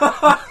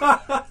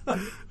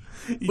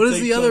 What does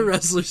the other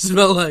wrestler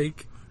smell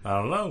like? I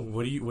don't know.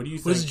 What do you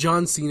think? What does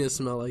John Cena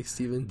smell like,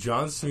 Steven?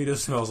 John Cena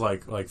smells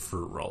like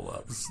fruit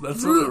roll-ups.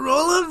 That's Fruit what,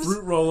 roll-ups?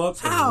 fruit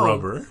roll-ups and How?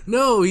 rubber.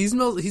 No, he's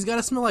got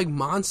to smell like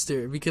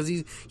Monster because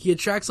he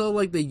attracts all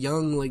like the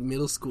young like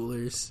middle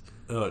schoolers.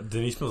 Then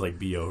he smells like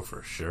BO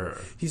for sure.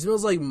 He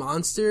smells like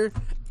Monster,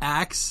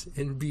 Axe,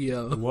 and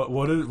BO.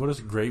 What does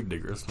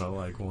Gravedigger smell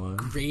like? One.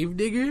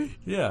 Gravedigger?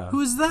 Yeah.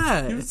 Who is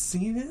that? You haven't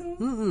seen him?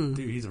 Mm-mm.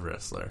 Dude, he's a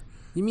wrestler.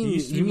 You mean He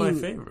used to you be my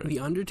mean favorite. The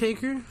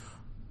Undertaker?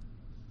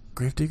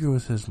 Gravedigger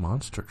was his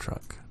monster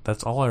truck.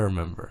 That's all I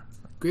remember.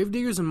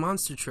 Gravedigger's a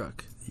monster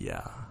truck.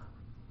 Yeah.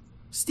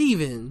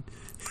 Steven,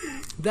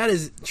 that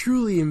is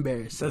truly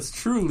embarrassing. That's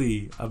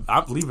truly...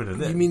 I'm leaving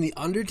it in. You mean the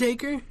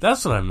Undertaker?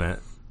 That's what I meant.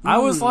 I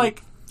was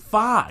like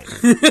 5.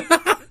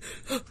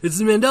 It's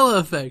the Mandela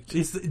effect.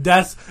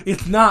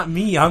 It's not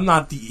me. I'm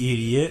not the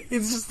idiot.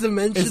 It's just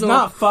dimensional. It's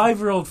not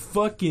 5-year-old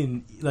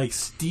fucking like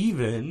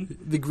Steven.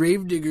 The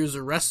Gravedigger is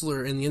a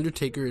wrestler and the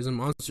Undertaker is a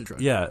monster truck.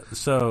 Yeah.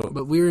 So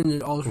But we're in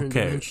an alternate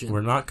okay, dimension.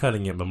 we're not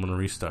cutting it, but I'm gonna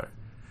restart.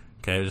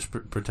 Okay, just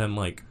pretend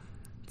like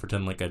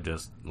I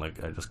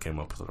just came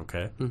up with it.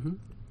 Okay. Mm-hmm.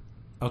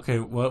 Okay.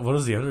 What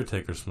does the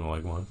Undertaker smell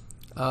like? One.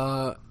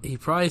 He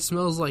probably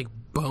smells like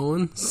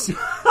bones.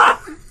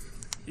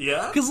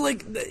 Yeah. Because,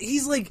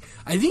 he's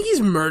I think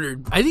he's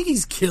murdered. I think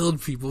he's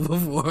killed people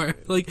before.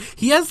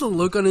 He has the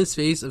look on his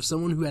face of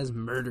someone who has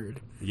murdered.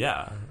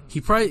 Yeah.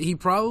 He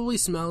probably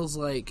smells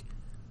like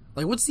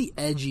what's the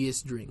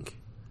edgiest drink?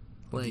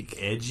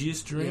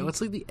 Edgiest drink? Yeah, what's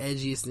the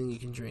edgiest thing you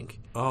can drink?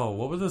 Oh,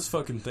 what were those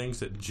fucking things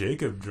that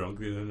Jacob drunk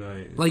the other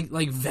night?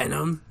 Like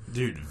Venom.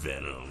 Dude,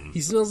 Venom. He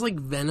smells like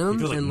Venom. He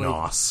feels like and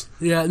Nos.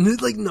 Yeah,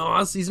 and like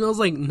Nos. He smells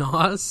like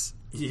Nos.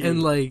 Yeah.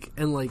 And like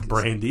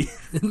Brandy.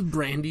 and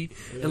brandy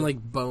Yeah. and like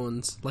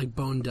bones, like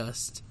bone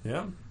dust,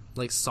 Yeah.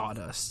 like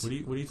sawdust, What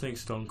do you think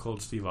Stone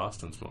Cold Steve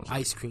Austin smells like?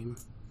 ice cream.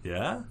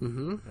 Yeah?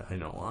 Mm-hmm. I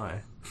know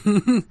why.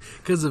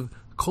 Because of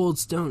Cold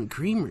Stone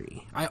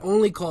Creamery. I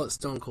only call it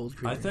Stone Cold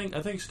Creamery.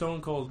 I think Stone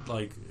Cold,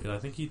 I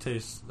think he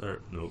tastes, or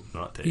no,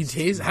 not taste.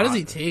 He tastes. How does he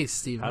Not- taste,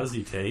 Steven? How does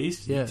he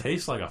taste? Yeah. He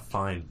tastes like a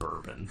fine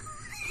bourbon.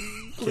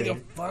 Like a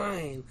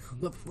fine.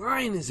 The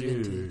fine is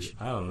Dude, vintage.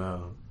 I don't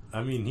know.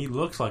 I mean, he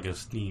looks like a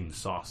steamed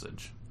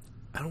sausage.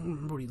 I don't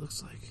remember what he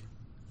looks like.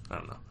 I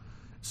don't know.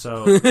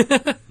 So,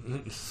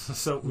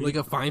 Like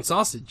a fine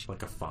sausage.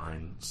 like a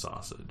fine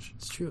sausage.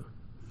 It's true.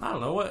 I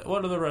don't know. What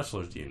other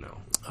wrestlers do you know?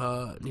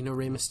 You know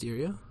Rey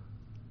Mysterio?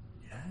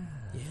 Yeah.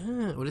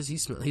 Yeah. What does he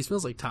smell? He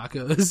smells like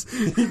tacos.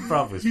 He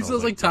probably He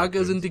smells like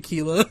tacos and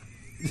tequila.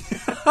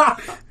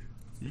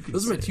 You could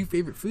Those are my say- 2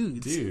 favorite foods.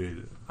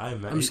 Dude,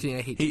 I'm just kidding,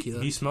 I hate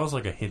tequila. He smells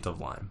like a hint of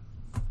lime.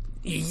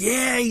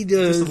 Yeah, he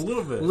does. Just a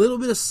little bit. A little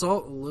bit of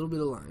salt, a little bit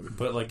of lime.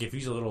 But if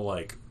he's a little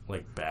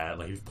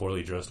bad, he's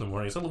poorly dressed in the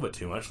morning, it's a little bit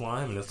too much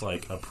lime, and it's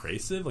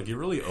abrasive. It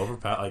really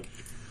overpower.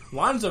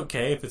 Lime's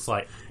okay if it's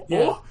Yeah.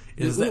 oh,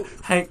 is that?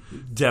 Hey,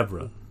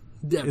 Deborah,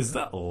 Deborah. is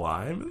that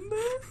lime in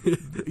there?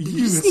 Did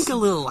you sneak a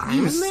little lime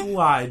You in there?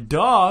 sly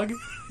dog.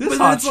 This But then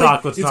hot it's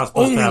chocolate's it's not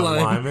supposed to only have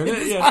lime in it.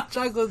 This Yeah. hot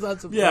chocolate's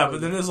not supposed Yeah, to.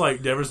 but then it's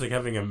Deborah's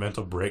having a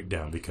mental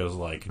breakdown because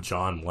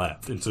John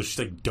left, and so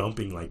she's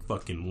dumping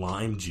fucking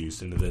lime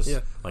juice into this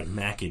Yeah.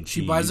 mac and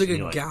cheese. She buys and a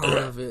you're gallon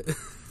of it.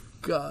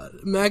 God,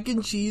 mac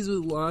and cheese with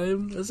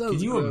lime. That sounds.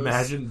 Can you gross.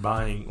 imagine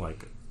buying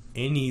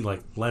any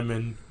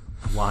lemon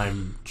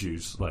lime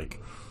juice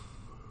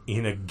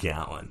in a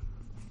gallon.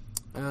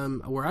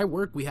 Where I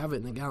work, we have it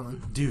in a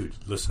gallon. Dude,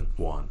 listen,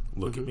 Juan,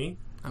 look at me.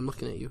 I'm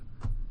looking at you.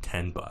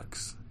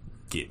 $10.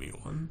 Get me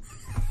one.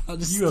 I'll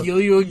just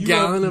steal you a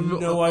gallon have of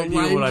no of idea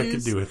lime what I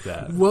juice. could do with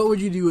that. What would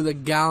you do with a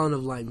gallon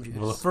of lime juice?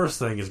 Well, the first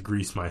thing is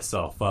grease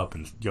myself up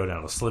and go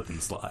down a slip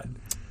and slide.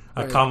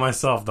 I Right. call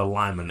myself the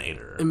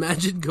Liminator.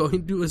 Imagine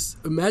going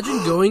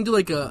to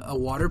like a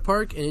water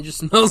park and it just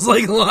smells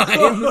like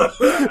lime.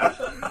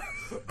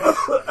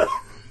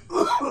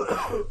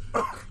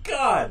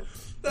 God,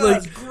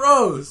 that's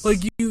gross. Like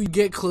you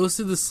get close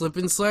to the slip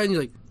and slide and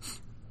you're like,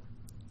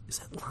 is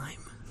that lime?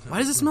 Why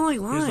does it smell like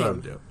Here's what I'm lime?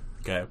 do.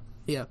 Okay,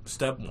 Yeah,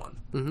 step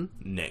 1,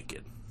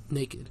 naked,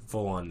 naked,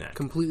 full on neck.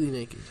 completely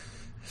naked.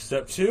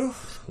 Step 2,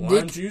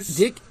 lime juice.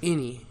 Dick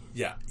any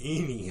Yeah,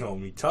 eeny,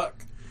 homie,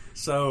 tuck.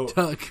 So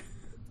tuck,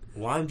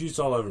 lime juice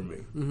all over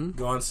me.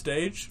 Go on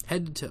stage.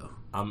 head to toe.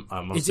 I'm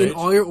on It's stage. in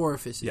all your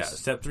orifices. Yeah.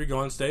 Step 3, go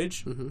on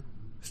stage.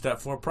 Step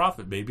 4,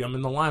 profit, baby. I'm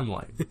in the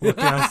limelight. What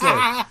can I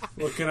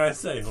say? What can I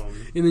say,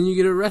 homie? And then you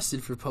get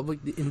arrested for public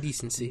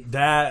indecency.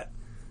 That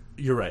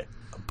you're right.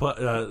 Put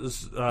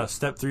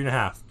step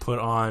 3.5. Put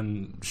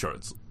on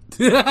shorts.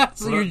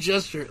 So you're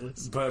just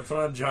shirtless. But put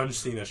on John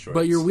Cena shorts.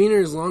 But your wiener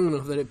is long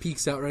enough that it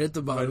peeks out right at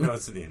the But bottom. no,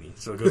 it's an innie,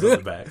 so it goes on the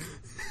back.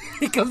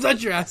 It comes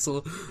out your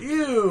asshole.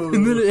 Ew.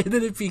 And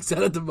then it peeks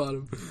out at the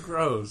bottom.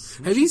 Gross.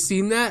 Have you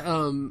seen that?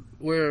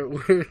 Where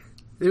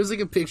there was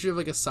like a picture of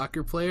like a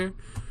soccer player,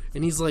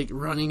 and he's like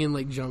running and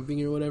like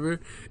jumping or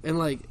whatever, and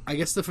like I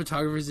guess the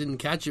photographers didn't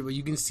catch it, but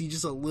you can see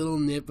just a little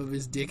nip of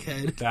his dick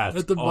head That's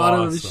at the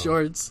bottom of his awesome.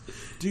 shorts.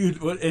 Dude,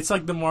 it's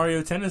like the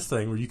Mario Tennis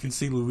thing where you can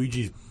see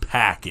Luigi's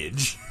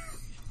package.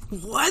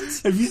 What?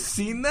 Have you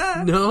seen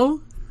that? No.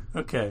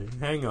 Okay,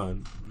 hang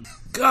on.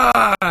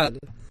 God.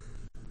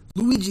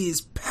 Luigi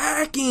is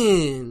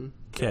packing.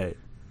 Okay.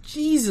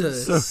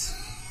 Jesus. So,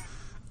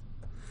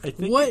 I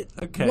think, What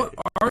Okay. what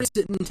artist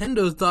at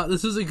Nintendo thought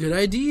this was a good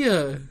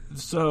idea?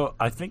 So,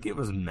 I think it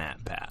was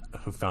Matt Pat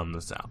who found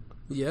this out.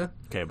 Yeah.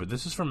 Okay, but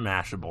this is from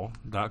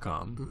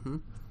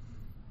Mashable.com.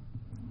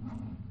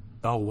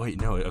 Oh, wait,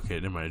 no. Okay,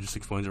 never mind. It just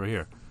explains it right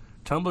here.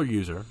 Tumblr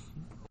user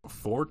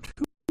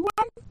 42.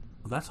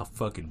 That's a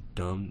fucking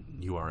dumb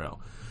URL.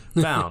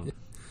 Found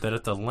that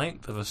if the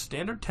length of a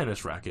standard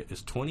tennis racket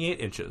is 28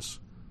 inches,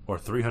 or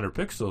 300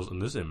 pixels in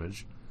this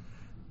image,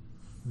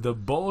 the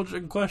bulge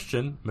in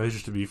question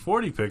measures to be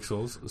 40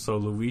 pixels, so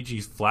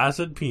Luigi's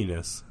flaccid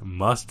penis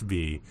must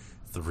be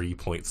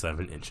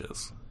 3.7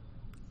 inches.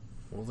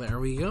 Well, there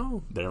we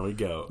go. There we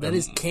go. That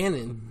is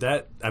canon.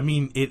 That, I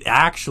mean, it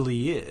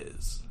actually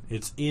is.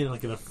 It's in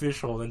like an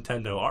official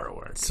Nintendo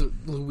artwork. So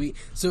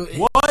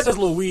What does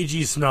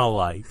Luigi smell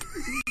like?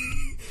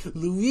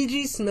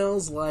 Luigi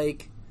smells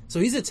like. So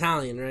he's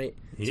Italian, right?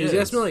 He so he's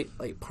gotta is. smell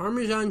like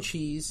Parmesan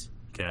cheese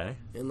Okay.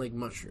 and like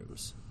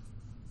mushrooms.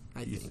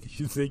 I You, think.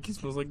 you think he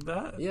smells like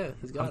that? Yeah,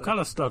 he's got I'm it. kind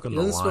of stuck on He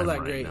the doesn't smell lime that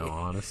right great. now,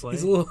 honestly.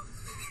 He's a little.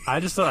 I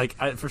just thought,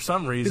 like, for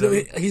some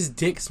reason. His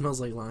dick smells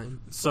like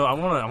lime. So I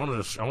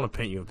want to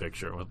paint you a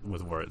picture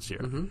with words here.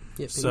 Yeah,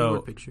 paint So a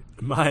word picture.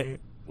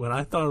 when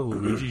I thought of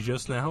Luigi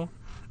just now,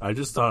 I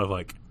just thought of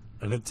like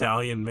an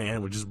Italian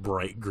man with just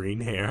bright green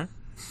hair.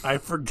 I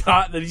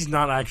forgot that he's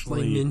not Like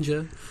actually.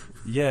 ninja,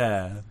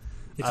 Yeah.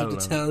 I except don't know.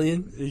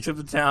 Italian. Except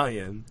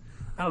Italian.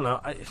 I don't know.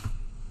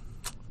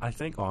 I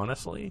think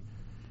honestly,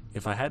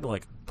 if I had to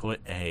like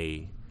put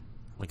a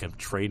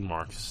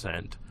trademark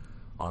scent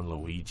on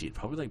Luigi, it'd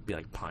probably be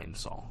like Pine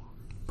Sol.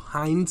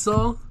 Pine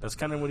Sol, That's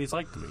kind of what he's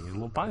like to me. He's a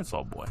little Pine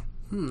Sol boy.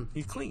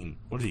 He's clean.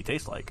 What does he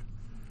taste like?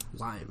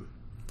 lime.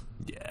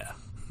 Yeah.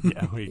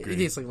 Yeah, we He agree.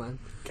 tastes like lime.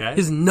 Okay.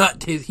 His nut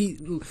taste.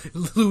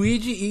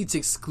 Luigi eats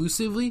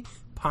exclusively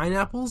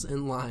pineapples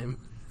and lime.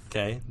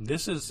 Okay.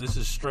 This is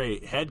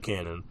straight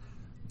headcanon.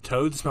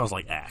 Toad smells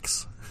like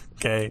Axe.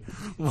 Okay.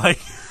 Like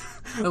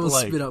I will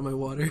like, spit out my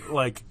water.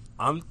 like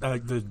I'm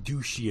like the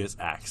douchiest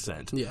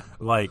accent. Yeah.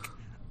 Like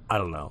I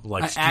don't know.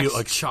 Like Axe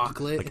like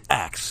chocolate. Like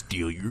Axe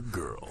steal your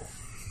girl.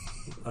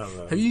 I don't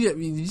know. Did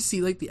you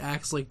see like the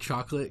Axe like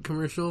chocolate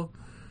commercial?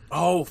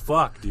 Oh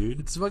fuck, dude.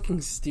 It's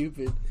fucking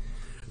stupid.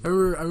 I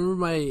remember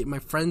my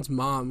friend's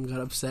mom got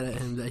upset at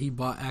him that he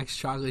bought Axe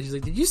chocolate. She's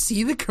like, "Did you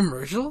see the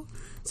commercial?"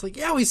 It's like,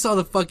 "Yeah, we saw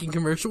the fucking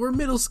commercial. We're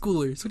middle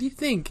schoolers. What do you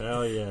think?"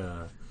 Hell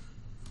yeah.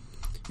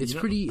 It's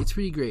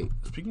pretty great.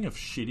 Speaking of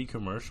shitty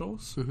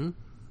commercials,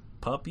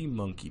 Puppy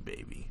Monkey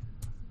Baby.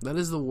 That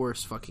is the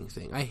worst fucking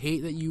thing. I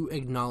hate that you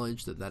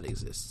acknowledge that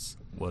exists.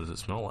 What does it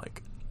smell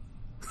like?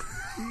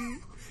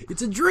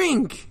 It's a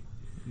drink.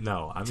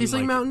 No, I mean Tastes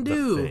like Mountain the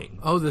Dew. thing.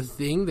 Oh, the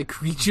thing, the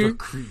creature. The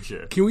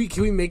creature. Can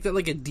we make that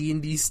like a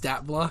D&D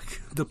stat block?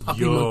 The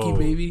Puppy Yo, Monkey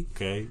Baby.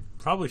 Okay,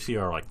 probably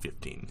CR like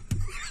 15.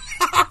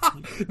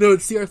 No,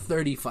 it's CR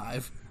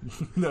 35.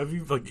 No, if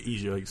you like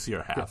easy like CR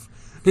half.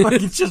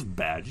 Like it's just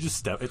bad. You just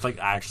step. It's like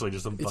actually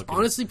just a It's fucking.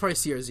 honestly probably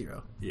CR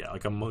 0. Yeah,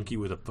 like a monkey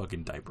with a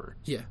fucking diaper.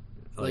 Yeah.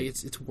 Like Like-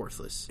 it's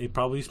worthless. It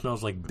probably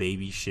smells like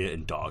baby shit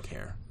and dog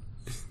hair.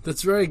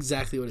 That's right,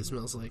 exactly what it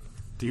smells like.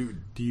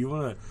 Dude, do you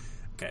want to?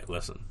 Okay,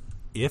 listen.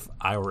 If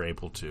I were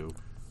able to,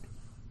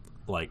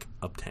 like,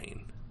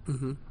 obtain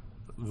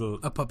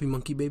A puppy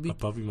monkey baby? A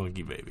puppy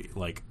monkey baby.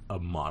 Like a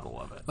model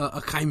of it.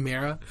 A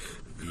chimera?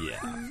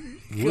 Yeah.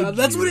 God,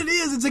 that's what it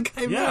is. It's a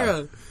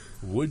chimera. Yeah.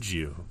 Would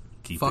you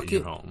keep Fuck it in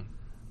your it. home?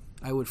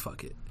 I would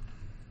fuck it.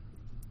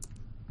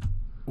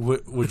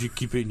 Would you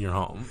keep it in your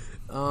home?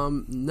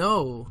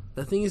 No.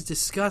 That thing is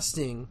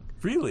disgusting.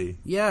 Really?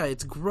 Yeah,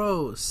 it's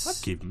gross.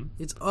 I'd keep him.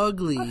 It's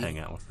ugly. I'd hang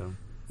out with him.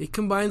 It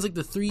combines like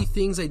the three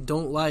things I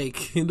don't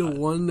like into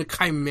one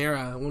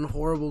chimera, one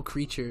horrible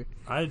creature.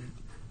 I'd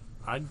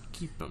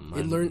keep him.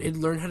 It'd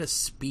learn how to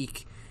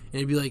speak, and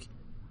it'd be like,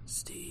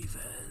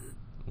 Steven,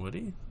 would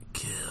he?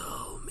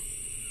 kill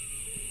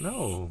me.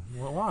 No.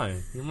 Well,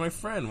 why? You're my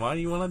friend. Why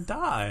do you want to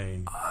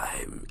die?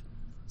 I'm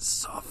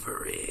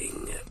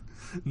suffering.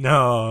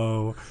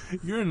 No,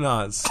 you're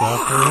not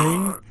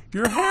suffering.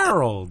 You're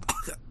Harold.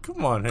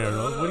 Come on,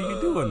 Harold. What are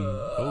you doing?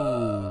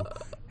 Oh,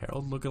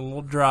 Harold looking a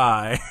little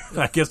dry.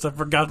 I guess I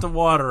forgot to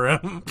water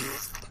him.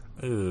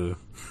 Ooh.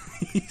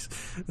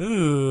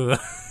 Ooh.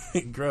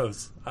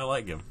 Gross. I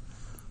like him.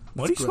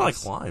 Why do you smell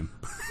like lime?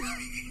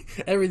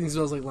 Everything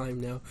smells like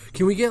lime now.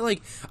 Can we get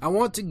I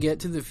want to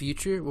get to the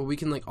future where we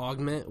can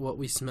augment what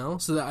we smell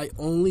so that I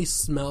only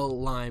smell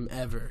lime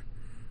ever.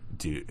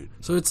 Dude.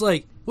 So it's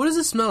what does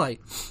it smell like?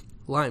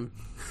 Lime.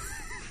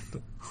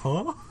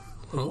 Huh?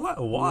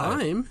 What? Why?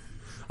 Lime?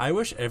 I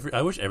wish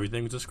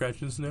everything was a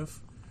scratch and sniff.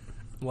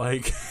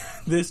 Like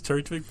this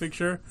Turtwig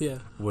picture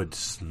would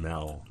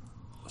smell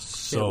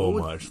so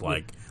much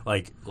like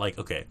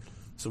okay.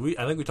 So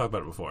I think we talked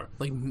about it before.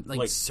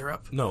 Like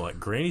syrup? No, like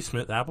Granny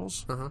Smith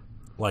apples. Uh-huh.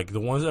 Like the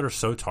ones that are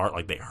so tart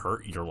like they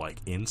hurt your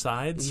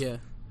insides. Yeah.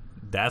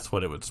 That's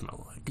what it would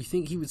smell like. You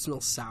think he would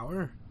smell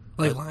sour?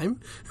 Like lime?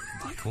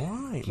 Like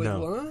lime.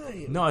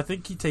 Lime. No, I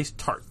think he'd taste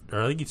tart.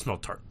 Or I think he'd smell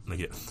tart.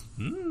 Like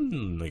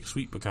like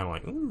sweet but kinda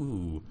like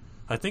ooh.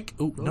 I think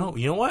no,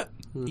 you know what?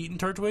 Eating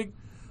Turtwig,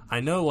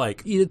 I know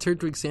eat a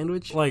Turtwig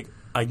sandwich?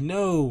 I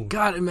know.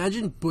 God,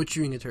 imagine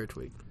butchering a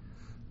Turtwig.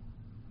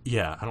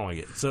 Yeah, I don't like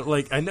it.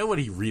 So I know what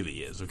he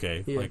really is,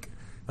 okay? Yeah.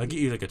 I'll get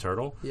you a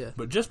turtle. Yeah.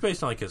 But just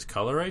based on his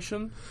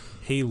coloration,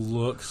 he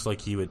looks like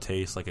he would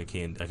taste like a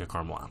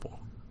caramel apple.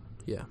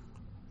 Yeah.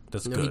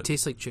 That's no, good. he'd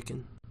taste like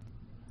chicken.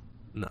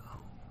 No.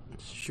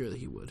 Surely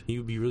he would. He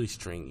would be really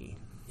stringy.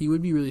 He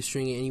would be really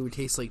stringy and he would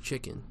taste like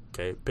chicken.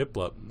 Okay,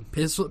 Piplup.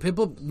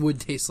 Piplup would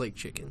taste like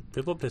chicken.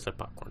 Piplup tastes like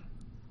popcorn.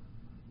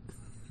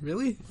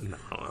 Really? No,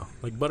 I don't know.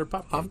 Like butter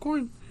popcorn?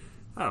 Popcorn?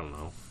 I don't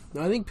know.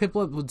 No, I think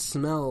Piplup would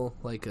smell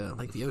like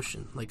the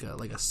ocean, like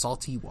a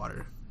salty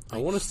water. I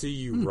want to see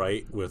you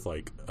write with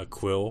a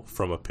quill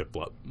from a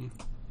Piplup.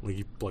 Like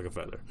you pluck a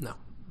feather. No.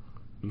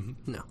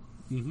 Mm-hmm. No.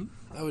 Mm-hmm.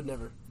 I would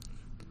never.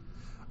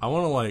 I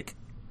want to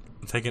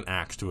take an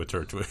axe to a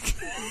Turtwig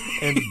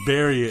and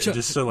bury it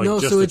just so no,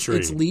 just so the its tree.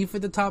 its leaf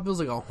at the top is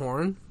like a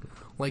horn.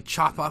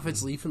 Chop off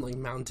its leaf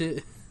and mount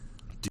it.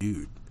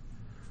 Dude.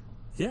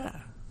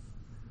 Yeah.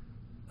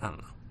 I don't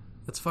know.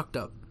 That's fucked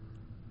up.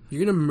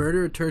 You're gonna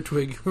murder a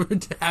Turtwig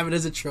to have it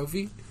as a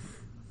trophy?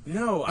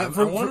 No,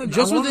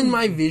 within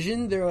my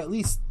vision, there are at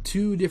least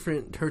 2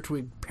 different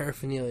Turtwig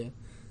paraphernalia.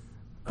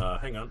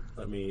 Hang on.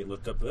 Let me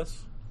lift up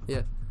this.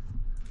 Yeah.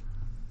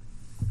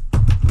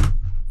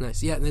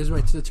 Nice. Yeah, and there's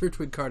the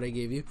Turtwig card I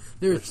gave you.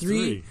 There's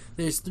 3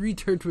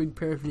 Turtwig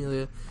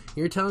paraphernalia.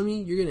 You're telling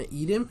me you're gonna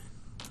eat him?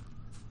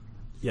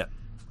 Yeah.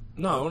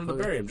 No, I wanted to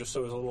bury him just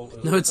so it was a little.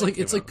 No, it's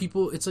like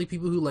people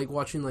who like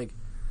watching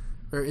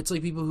or it's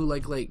like people who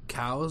like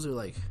cows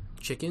or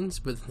chickens,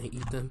 but they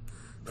eat them.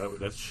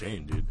 That's a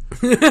shame, dude.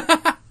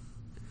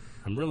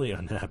 I'm really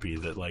unhappy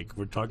that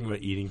we're talking about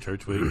eating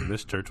Turtwig and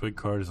this Turtwig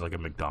card is a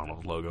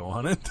McDonald's logo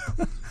on it.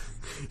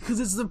 Because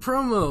it's the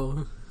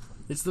promo.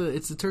 It's the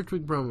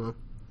Turtwig promo.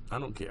 I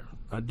don't care.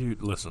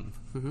 Dude, listen.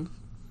 Mm-hmm.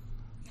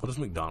 What does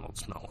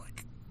McDonald's smell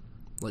like?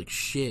 Like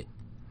shit.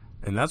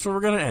 And that's where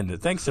we're going to end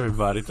it. Thanks,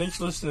 everybody. Thanks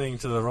for listening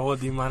to the Roll a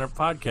D Minor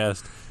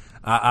podcast.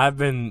 I've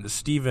been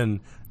Steven.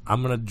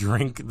 I'm going to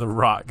drink The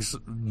Rock's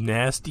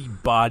nasty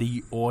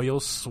body oil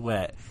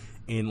sweat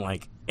in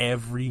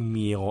every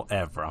meal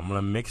ever. I'm going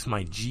to mix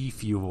my G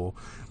Fuel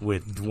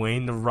with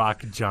Dwayne The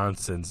Rock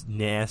Johnson's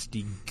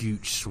nasty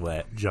gooch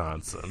sweat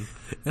Johnson.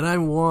 And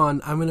I'm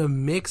Juan. I'm going to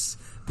mix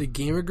the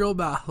Gamer Girl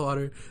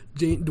bathwater,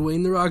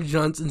 Dwayne The Rock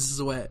Johnson's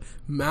sweat,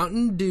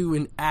 Mountain Dew,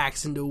 and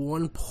Axe into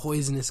one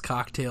poisonous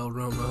cocktail,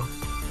 Romo.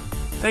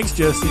 Thanks,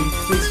 Jesse.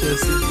 Thanks,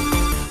 Jesse.